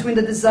oscillation between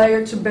the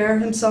desire to bear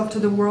himself to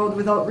the world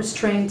without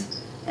restraint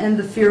and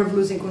the fear of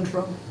losing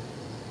control.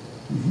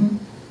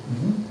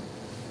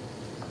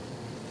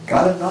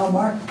 Got it now,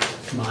 Mark?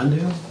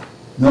 Mondale?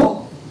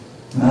 No.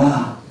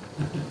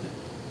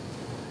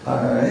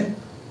 All right.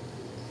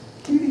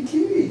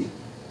 Kiwi.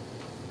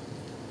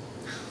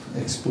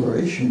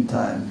 vacation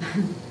time.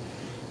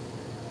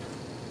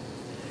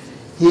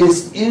 He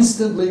is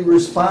instantly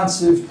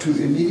responsive to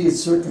immediate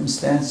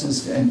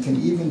circumstances and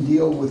can even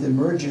deal with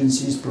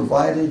emergencies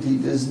provided he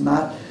does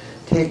not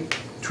take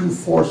too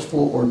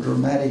forceful or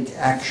dramatic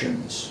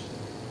actions.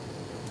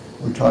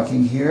 We're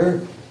talking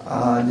here,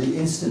 the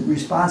instant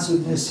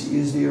responsiveness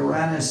is the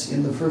Uranus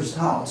in the first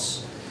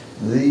house.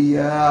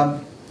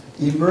 The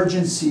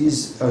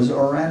emergencies, as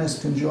Uranus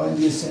conjoined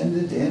the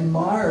ascendant and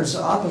Mars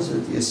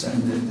opposite the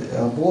ascendant,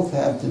 both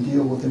have to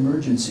deal with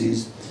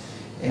emergencies.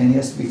 And he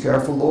has to be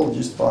careful, though,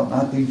 just about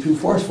not being too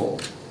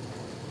forceful.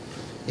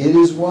 It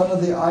is one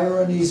of the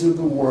ironies of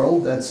the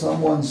world that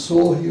someone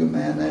so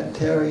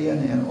humanitarian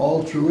and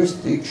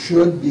altruistic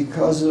should,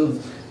 because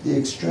of the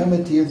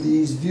extremity of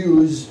these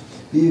views,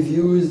 be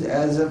viewed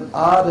as an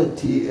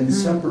oddity and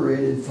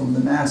separated from the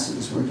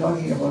masses. We're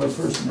talking about a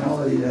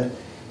personality that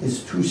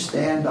is too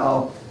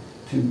standout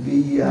to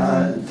be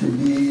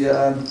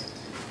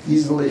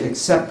easily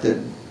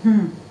accepted.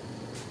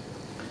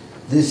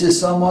 This is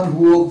someone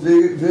who will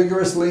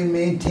vigorously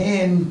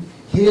maintain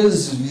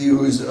his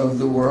views of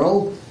the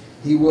world.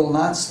 He will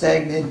not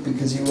stagnate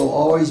because he will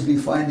always be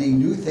finding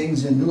new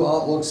things and new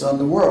outlooks on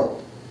the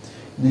world.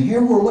 And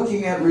here we're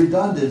looking at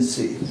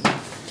redundancy.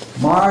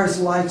 Mars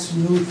likes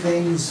new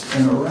things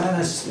and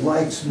Uranus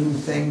likes new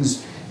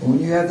things. And when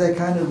you have that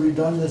kind of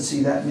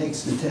redundancy, that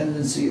makes the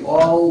tendency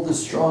all the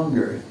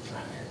stronger.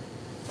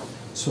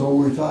 So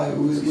we're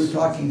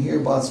talking here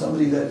about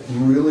somebody that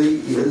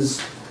really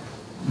is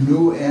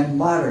new and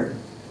modern.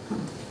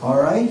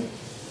 All right?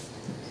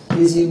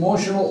 His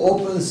emotional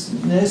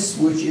openness,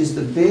 which is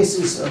the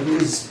basis of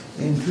his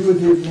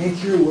intuitive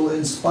nature, will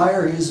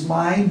inspire his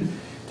mind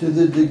to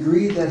the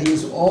degree that he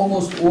is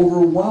almost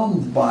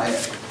overwhelmed by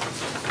it.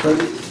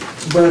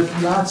 But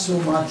not so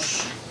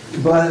much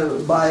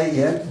by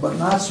it, but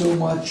not so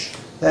much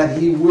that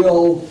he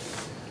will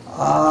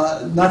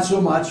not so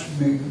much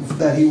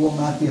that he will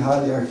not be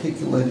highly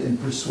articulate and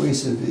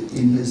persuasive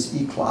in his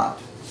eclat.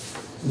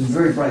 He's a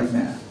very bright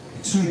man,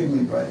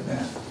 extremely bright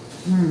man.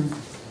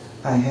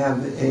 I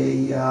have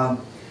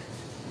a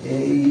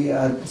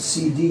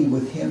CD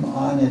with him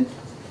on it,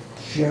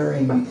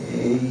 sharing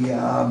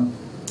a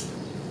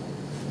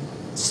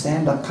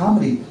stand-up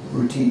comedy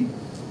routine.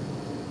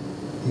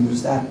 He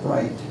was that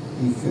bright.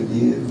 He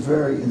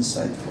very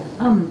insightful.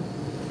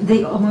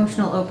 The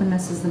emotional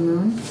openness is the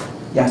moon?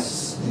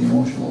 Yes, the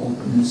emotional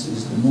openness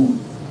is the moon.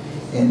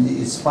 And the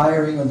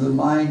inspiring of the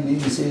mind, you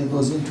say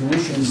those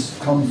intuitions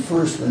come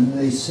first and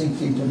they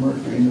sink into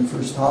Mercury in the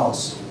first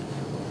house.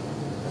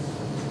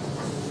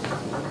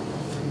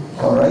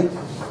 All right?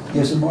 You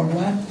have some more on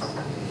that?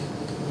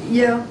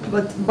 Yeah,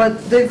 but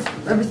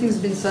everything's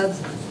been said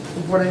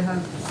of what I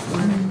have.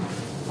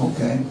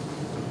 Okay.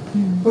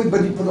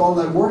 But you put all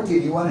that work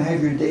in, you want to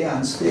have your day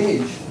on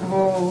stage.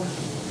 Oh.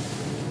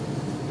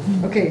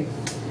 Okay.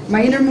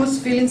 My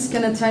innermost feelings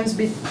can at times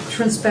be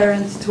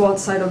transparent to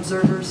outside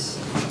observers.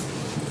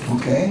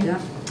 Okay. Yeah.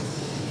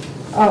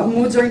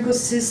 Moods are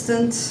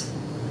inconsistent,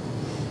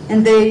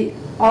 and they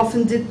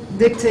often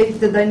dictate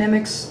the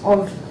dynamics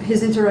of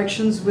his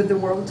interactions with the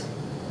world.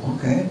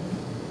 Okay.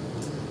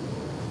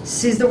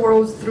 Sees the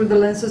world through the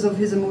lenses of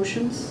his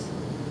emotions.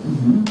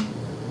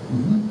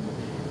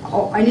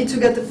 I need to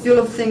get the feel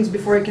of things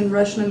before I can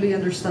rationally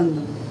understand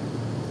them.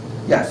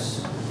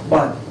 Yes,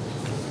 but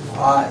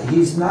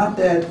he's not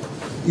that,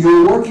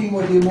 you're working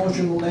with the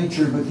emotional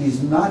nature, but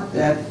he's not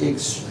that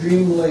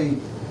extremely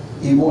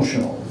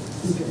emotional.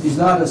 Okay. He's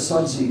not a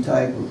sudsy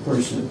type of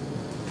person,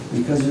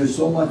 because there's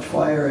so much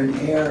fire and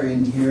air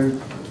in here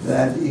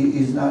that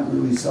he's not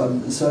really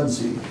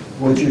sudsy.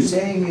 What you're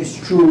saying is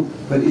true,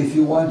 but if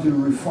you want to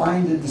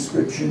refine the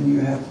description, you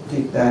have to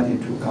take that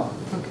into account.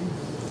 Okay.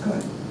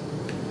 Good.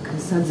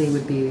 Sudsy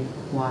would be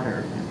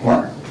water.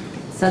 What?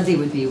 Sudsy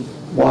would be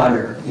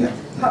Water, yeah.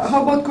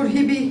 How about, could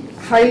he be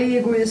highly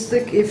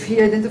egoistic if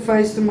he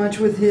identifies too much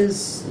with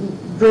his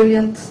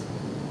brilliant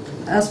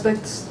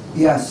aspects?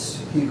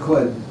 Yes, he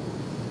could,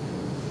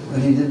 but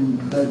he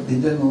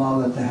didn't allow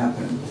that to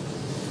happen.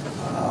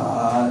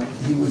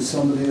 He was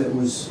somebody that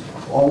was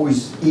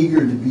always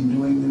eager to be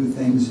doing new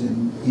things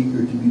and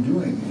eager to be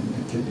doing, and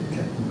it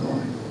kept him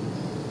going.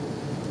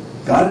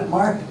 Got it,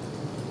 Mark?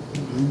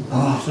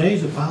 Oh, Say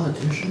he's a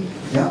politician?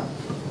 yeah.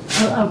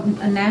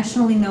 a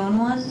nationally known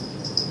one?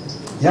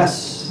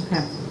 Yes.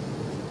 Okay.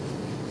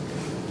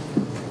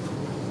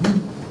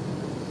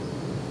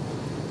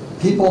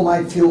 People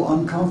might feel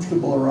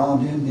uncomfortable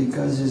around him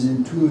because his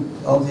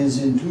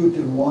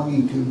intuitive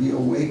longing to be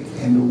awake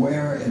and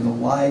aware and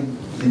alive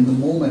in the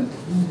moment,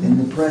 in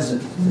the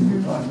present.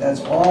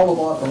 That's all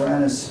about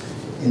Uranus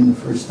in the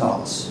first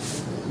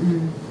house.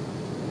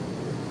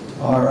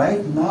 All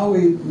right, now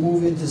we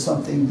move into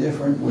something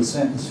different with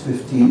sentence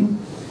 15.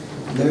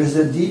 There's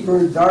a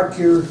deeper,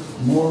 darker,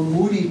 more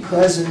moody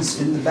presence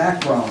in the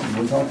background.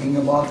 We're talking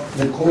about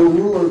the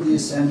co-ruler of the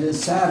ascendant,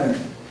 Saturn,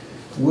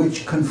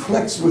 which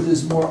conflicts with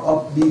his more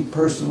upbeat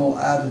personal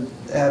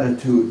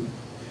attitude.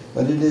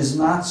 But it is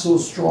not so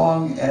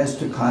strong as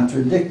to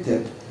contradict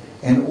it.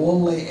 and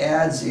only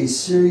adds a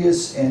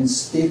serious and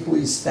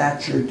stately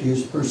stature to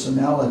his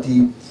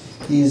personality.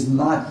 He is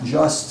not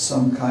just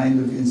some kind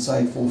of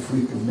insightful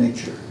freak of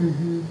nature.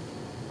 Mm-hmm.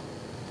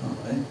 All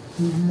right?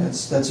 Mm-hmm.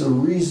 That's a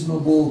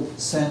reasonable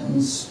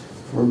sentence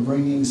for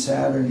bringing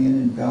Saturn in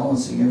and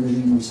balancing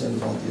everything we said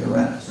about the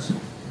Uranus.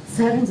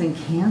 Saturn's in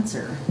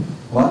Cancer.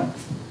 What?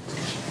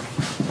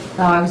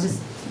 Oh, I was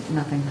just,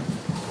 nothing.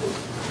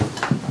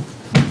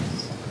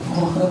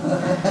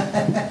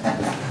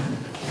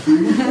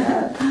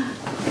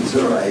 It's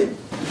all right.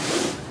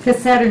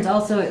 Because Saturn's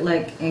also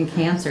like in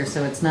Cancer,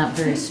 so it's not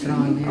very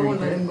strong. I won't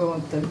let him go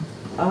up then.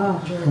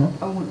 Oh.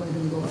 I won't let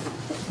him go up.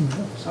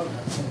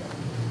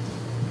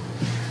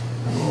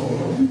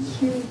 Oh.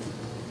 Cute.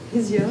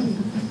 He's young.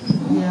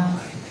 Yeah.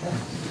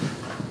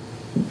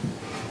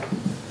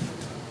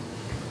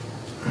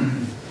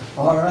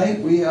 All right,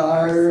 we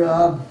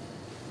are.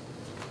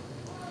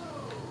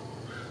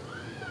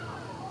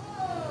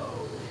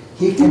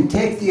 He can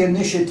take the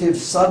initiative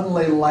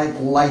suddenly like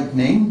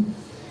lightning,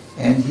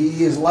 and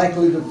he is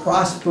likely to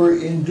prosper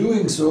in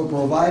doing so,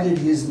 provided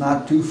he is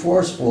not too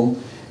forceful.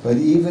 But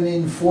even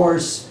in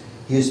force,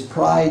 his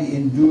pride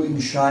in doing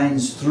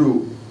shines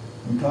through.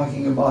 I'm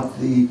talking about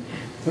the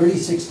 30,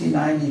 60,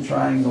 90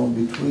 triangle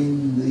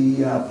between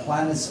the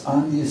planets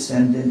on the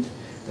ascendant,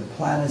 the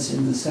planets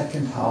in the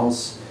second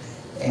house,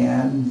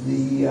 and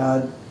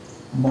the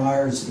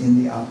Mars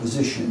in the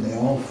opposition. They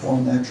all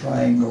form that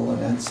triangle,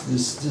 and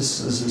this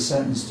is a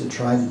sentence to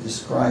try to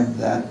describe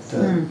that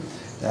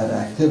that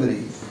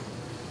activity.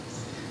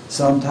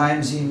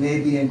 Sometimes he may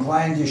be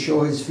inclined to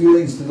show his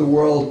feelings to the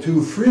world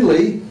too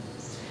freely,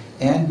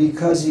 and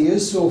because he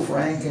is so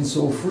frank and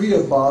so free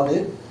about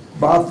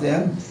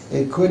them,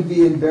 it could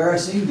be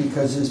embarrassing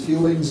because his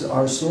feelings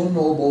are so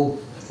noble,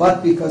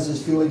 but because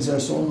his feelings are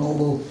so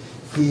noble,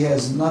 he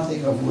has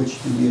nothing of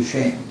which to be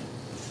ashamed.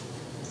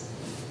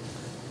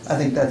 I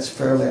think that's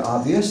fairly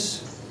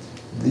obvious.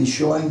 The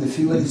showing the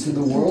feelings to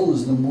the world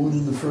is the moon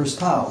in the first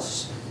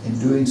house. In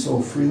doing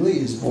so freely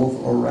is both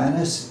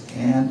Uranus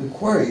and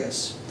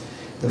Aquarius.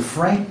 The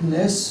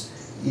frankness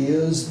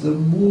is the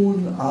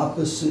moon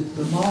opposite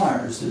the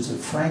Mars. There's a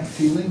frank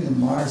feeling in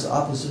Mars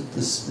opposite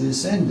the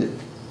ascendant.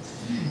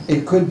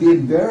 It could be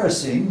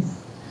embarrassing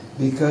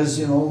because,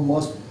 you know,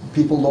 most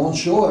people don't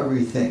show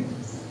everything.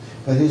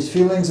 But his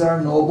feelings are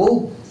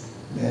noble.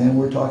 And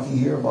we're talking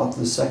here about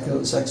the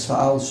sixth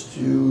house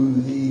to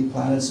the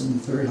planets in the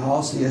third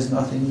house. He has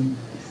nothing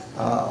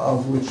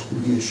of which to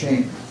be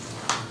ashamed.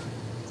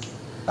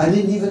 I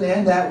didn't even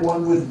end that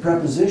one with a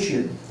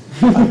preposition.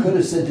 I could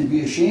have said to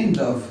be ashamed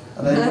of,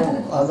 and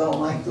I don't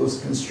like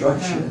those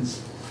constructions.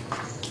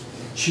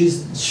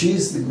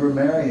 She's the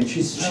grammarian.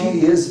 She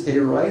is a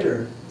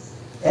writer,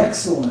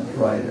 excellent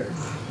writer.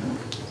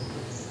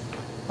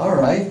 All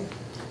right.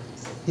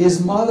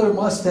 His mother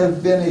must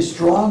have been a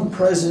strong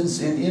presence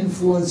and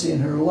influence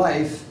in her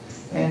life,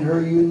 and her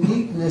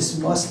uniqueness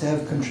must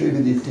have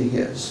contributed to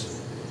his.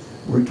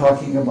 We're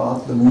talking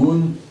about the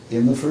moon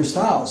in the first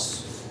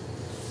house.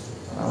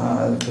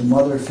 The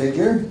mother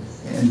figure,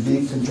 and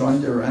being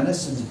conjoined to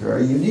Uranus, is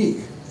very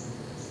unique.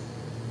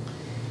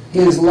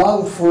 His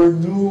love for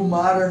new,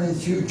 modern, and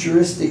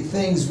futuristic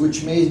things,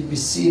 which may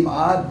seem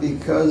odd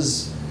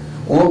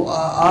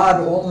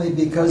only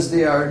because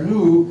they are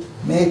new,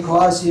 may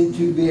cause him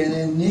to be an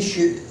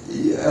initiator,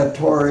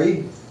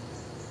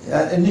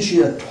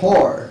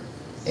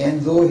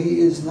 and though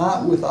he is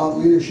not without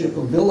leadership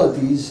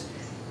abilities,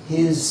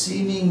 his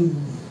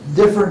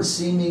different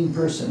seeming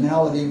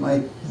personality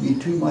might be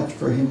too much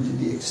for him to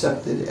be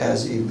accepted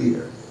as a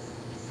leader.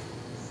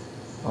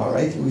 All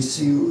right, we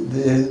see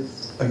the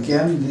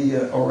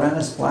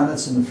Uranus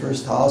planets in the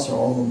first house are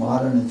all the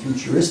modern and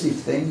futuristic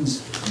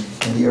things,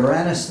 and the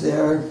Uranus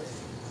there,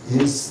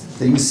 his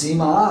things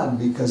seem odd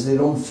because they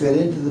don't fit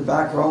into the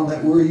background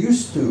that we're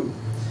used to.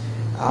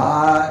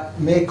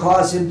 May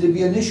cause him to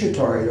be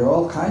initiatory. There are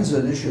all kinds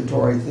of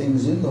initiatory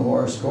things in the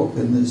horoscope,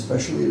 and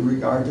especially in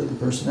regard to the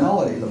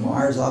personality. The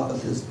Mars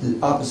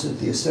opposite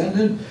the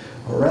ascendant,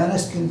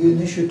 Uranus can be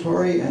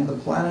initiatory, and the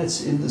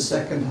planets in the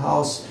second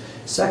house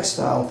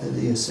sextile to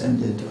the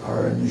ascendant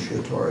are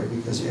initiatory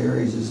because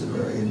Aries is a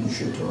very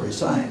initiatory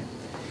sign.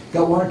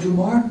 Got one or two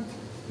more?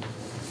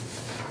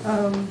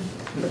 Let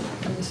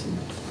me see.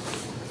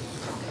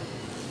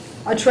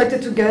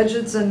 Attracted to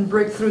gadgets and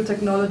breakthrough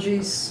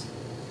technologies.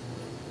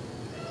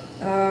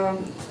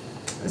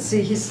 Let's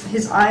see,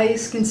 his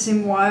eyes can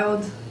seem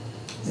wild.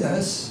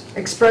 Yes.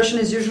 Expression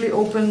is usually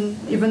open,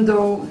 even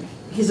though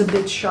he's a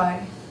bit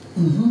shy.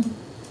 Mm-hmm.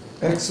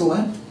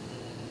 Excellent.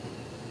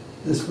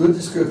 This good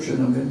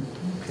description of him.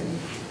 Okay.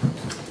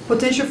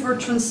 Potential for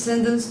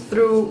transcendence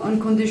through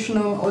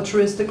unconditional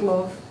altruistic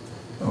love.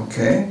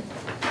 Okay.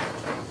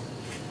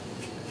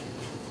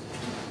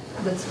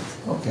 That's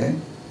it. Okay.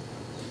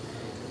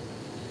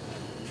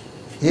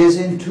 His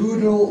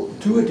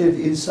intuitive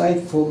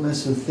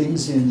insightfulness of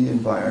things in the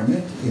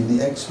environment, in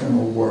the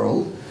external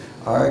world,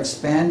 are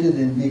expanded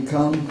and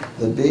become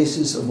the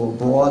basis of a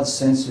broad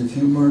sense of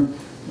humor,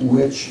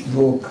 which,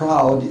 though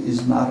proud,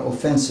 is not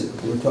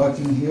offensive. We're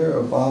talking here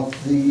about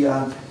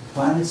the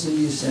planets in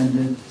the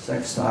ascendant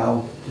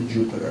sextile to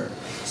Jupiter,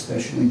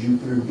 especially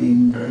Jupiter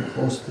being very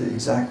close to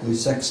exactly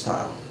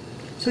sextile.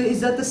 So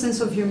is that the sense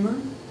of humor?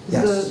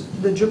 Yes.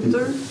 The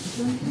Jupiter?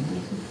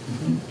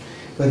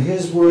 But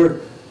his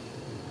were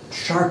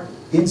sharp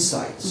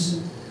insights.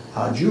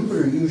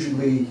 Jupiter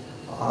usually,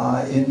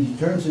 in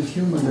terms of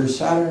humor, there's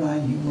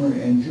Saturnine humor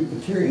and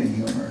Jupiterian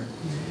humor.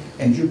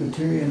 And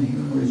Jupiterian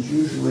humor is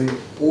usually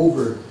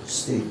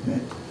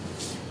overstatement.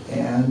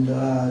 And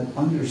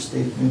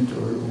understatement,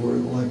 or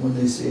like when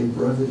they say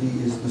brevity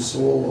is the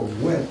soul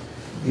of wit,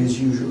 is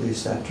usually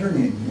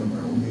Saturnian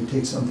humor. When you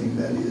take something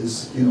that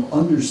is,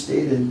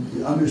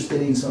 understated,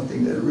 understating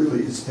something that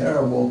really is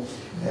terrible,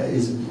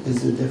 is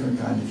a different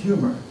kind of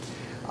humor.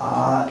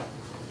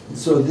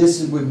 So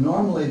this would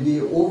normally be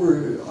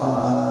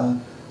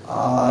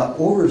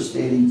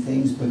overstating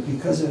things, but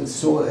because it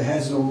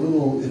has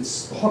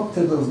it's hooked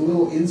to those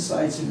little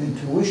insights of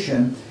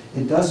intuition.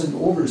 It doesn't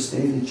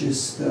overstate, it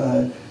just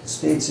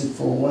states it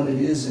for what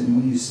it is, and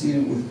when you see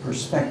it with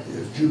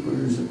perspective,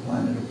 Jupiter is a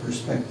planet of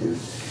perspective.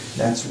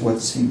 That's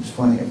what seems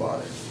funny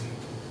about it.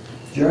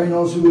 Jerry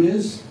knows who it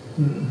is?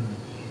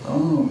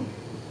 Oh,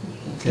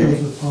 okay.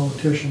 Those are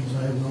politicians,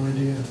 I have no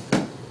idea.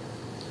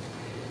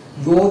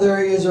 Though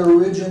there is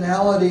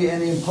originality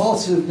and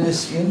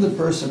impulsiveness in the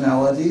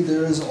personality,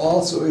 there is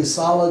also a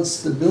solid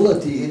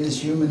stability in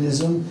his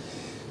humanism,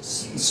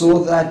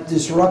 so that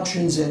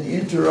disruptions and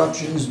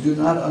interruptions do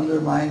not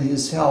undermine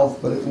his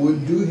health, but it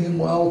would do him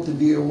well to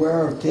be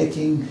aware of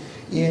taking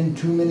in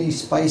too many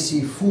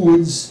spicy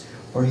foods,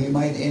 or he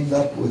might end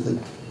up with a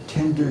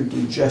tender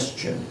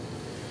digestion.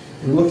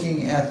 We're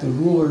looking at the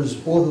rulers,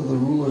 both of the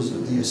rulers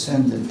of the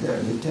ascendant there.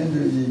 The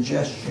tender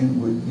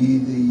digestion would be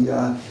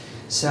the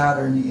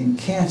Saturn in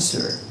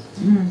Cancer.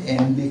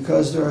 And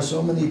because there are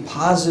so many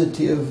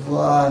positive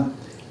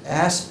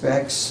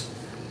aspects,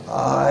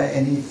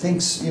 and he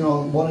thinks,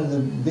 one of the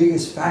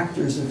biggest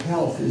factors of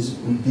health is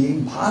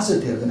being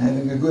positive and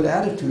having a good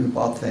attitude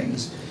about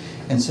things.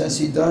 And since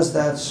he does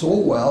that so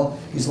well,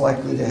 he's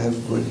likely to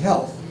have good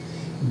health.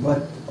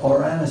 But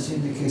Uranus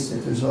indicates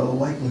that there's a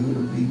likelihood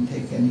of being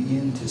taken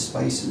into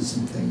spices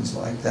and things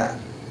like that.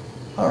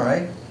 All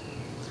right.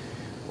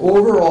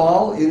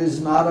 Overall, it is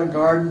not a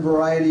garden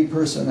variety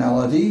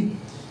personality,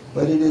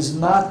 but it is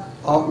not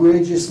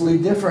outrageously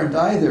different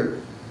either.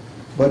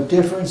 But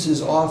difference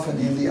is often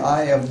in the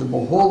eye of the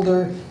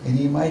beholder, and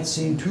he might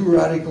seem too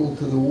radical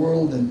to the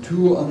world and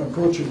too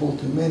unapproachable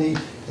to many,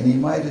 and he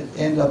might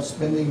end up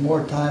spending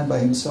more time by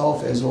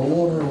himself as a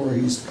loner where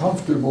he's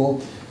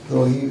comfortable,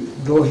 though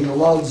he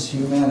loves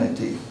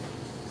humanity.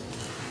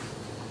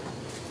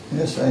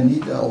 Yes, I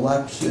need a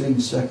lap-sitting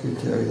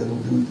secretary that'll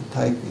do the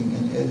typing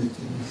and editing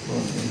for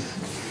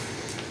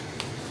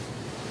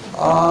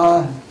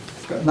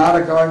me. Not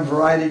a garden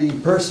variety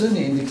person,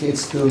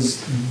 indicates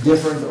those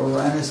different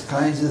Uranus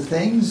kinds of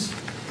things,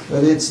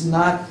 but it's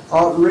not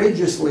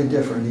outrageously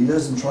different. He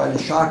doesn't try to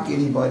shock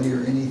anybody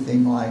or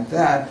anything like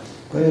that,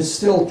 but it's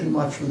still too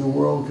much for the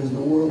world because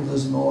the world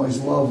doesn't always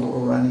love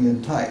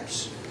Uranian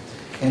types.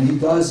 And he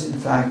does, in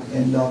fact,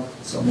 end up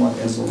somewhat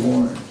as a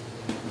loner.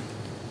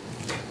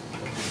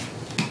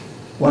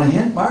 Want a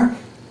hint, Mark?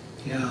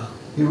 Yeah.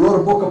 He wrote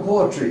a book of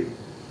poetry.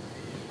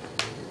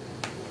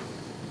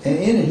 And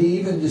in it, he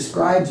even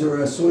describes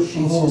or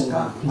associates his...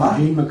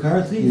 Eugene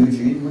McCarthy?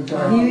 Eugene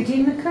McCarthy.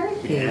 Eugene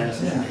McCarthy.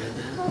 Yes. Yeah.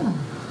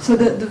 So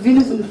the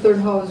Venus in the third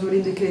house would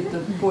indicate the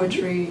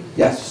poetry.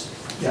 Yes,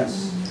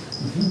 yes.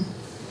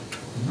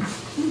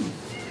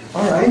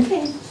 All right.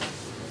 Okay.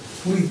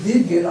 We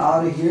did get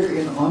out of here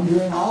in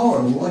under an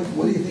hour. What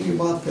do you think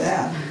about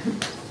that?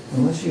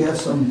 Unless you have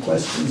some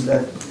questions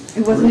that...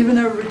 It wasn't even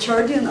a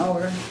Richardian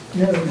hour.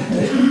 Yeah,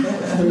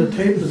 and the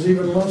tape is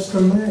even less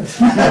than that.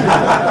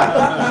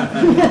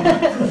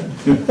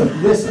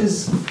 This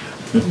is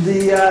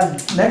the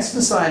next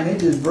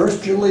assignment is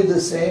virtually the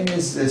same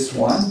as this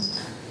one,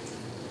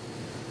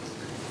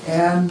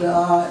 and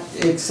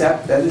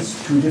except that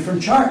it's two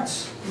different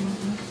charts.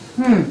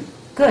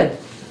 Good.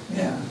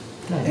 Yeah.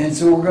 Good. And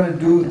so we're going to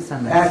do,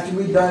 Assignments. after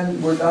we're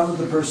done with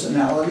the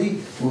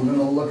personality, we're going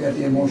to look at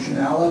the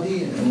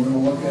emotionality, and then we're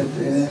going to look at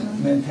the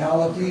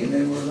mentality, and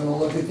then we're going to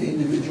look at the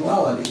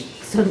individuality.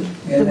 So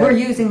And we're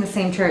using the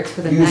same charts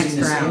for the next Using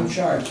the same round.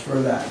 charts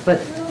for that.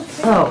 But,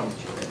 oh,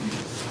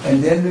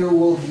 And then there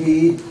will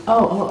be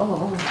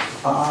oh.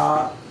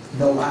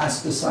 the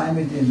last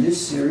assignment in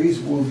this series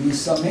will be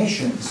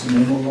summations, and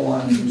then we'll go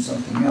on and do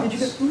something Did you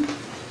get else. one?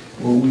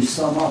 Where we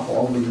sum up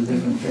all of the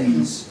different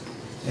things,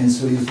 and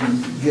so you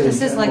can get a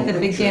This is like the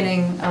general picture.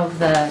 beginning of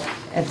the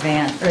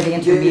advanced, or the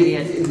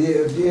intermediate.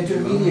 The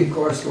intermediate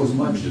course goes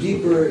much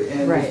deeper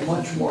and Right. is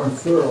much more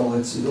thorough.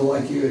 It's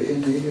like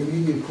in the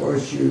intermediate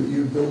course,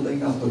 you're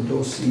building up a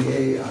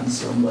dossier on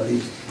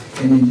somebody,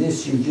 and in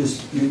this, you're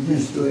just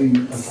doing a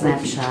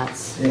quickie.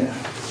 Snapshots. Yeah.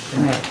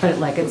 Right, but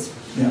like it's,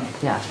 Yeah.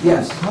 yeah.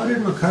 Yes. How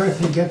did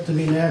McCarthy get to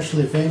be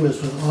nationally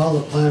famous with all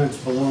the planets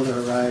below the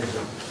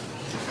horizon?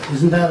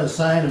 Isn't that a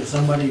sign of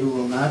somebody who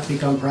will not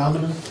become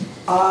prominent?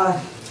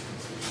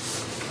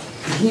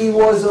 He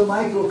was a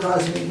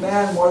microcosmic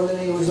man more than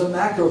he was a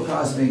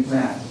macrocosmic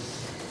man.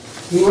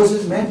 He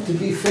wasn't meant to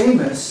be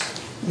famous.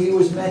 He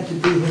was meant to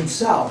be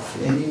himself,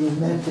 and he was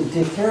meant to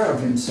take care of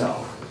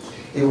himself.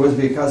 It was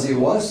because he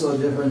was so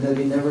different that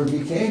he never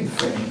became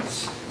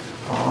famous.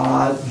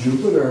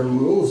 Jupiter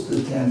rules the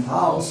 10th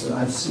house, and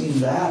I've seen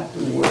that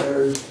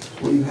where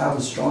you have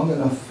a strong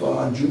enough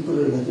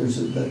Jupiter that there's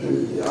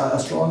a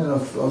strong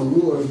enough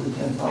ruler of the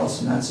 10th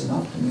house, and that's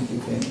enough to make you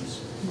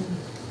famous.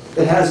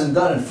 It hasn't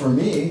done it for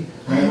me,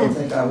 and I don't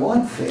think I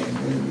want fame.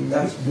 I mean,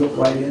 that's built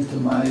right into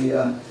my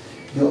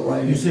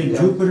You say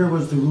Jupiter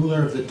was the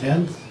ruler of the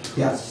 10th,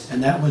 Yes.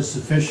 and that was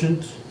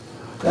sufficient?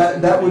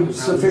 That would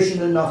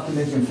sufficient enough to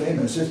make him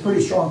famous. It's a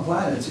pretty strong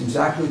planet. It's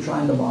exactly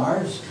trine to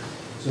Mars.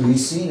 So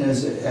he's seen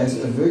as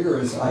a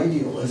vigorous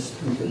idealist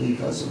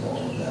because of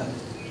all of that.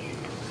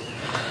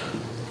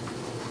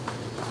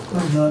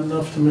 But not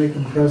enough to make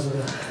him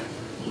president.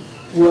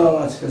 Well,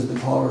 that's because the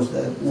powers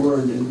that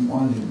were didn't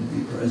want him to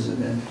be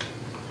president.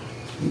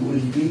 He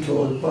was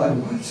vetoed by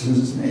what's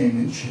his name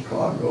in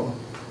Chicago.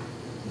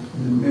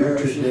 The mayor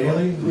of Richard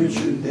Daley?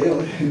 Richard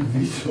Daley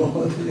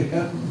vetoed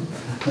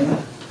him.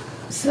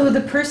 So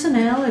the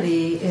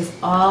personality is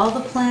all the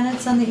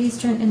planets on the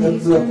eastern, The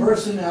eastern?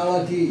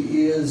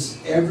 personality is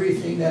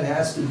everything that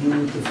has to do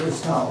with the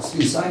first house.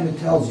 The assignment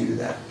tells you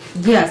that.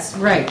 Yes,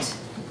 right,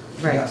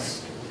 right.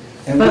 Yes.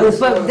 And But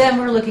then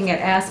we're looking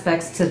at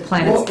aspects to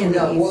planets in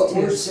the what east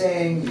we're too.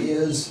 saying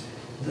is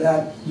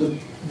that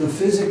the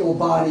physical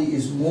body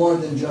is more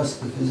than just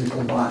the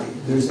physical body.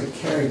 There's a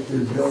character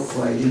built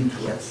right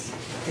into it.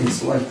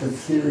 It's like the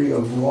theory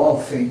of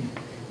Rolfing,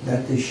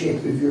 that the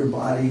shape of your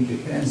body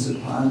depends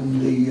upon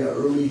the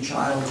early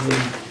childhood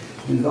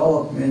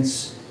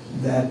developments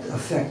that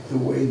affect the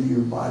way that your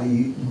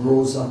body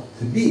grows up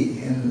to be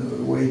and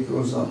the way it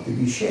grows up to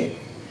be shaped.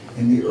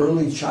 In the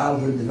early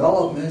childhood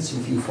developments,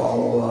 if you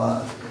follow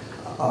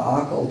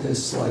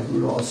occultists like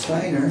Rudolf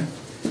Steiner,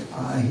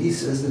 he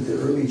says that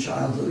the early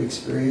childhood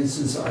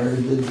experiences are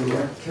the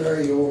direct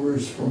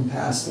carryovers from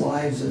past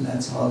lives, and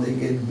that's how they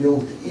get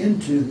built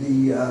into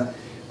the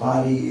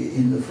body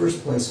in the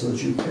first place, so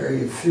that you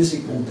carry a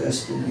physical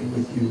destiny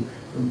with you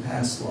from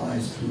past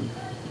lives through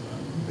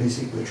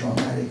basically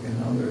traumatic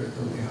and other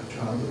early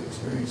childhood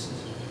experiences.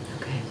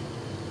 Okay.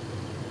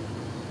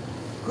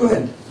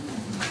 Good.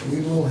 We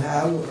will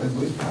have a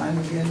good time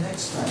again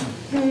next time.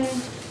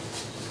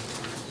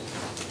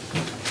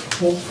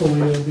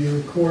 Hopefully it'll be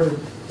recorded.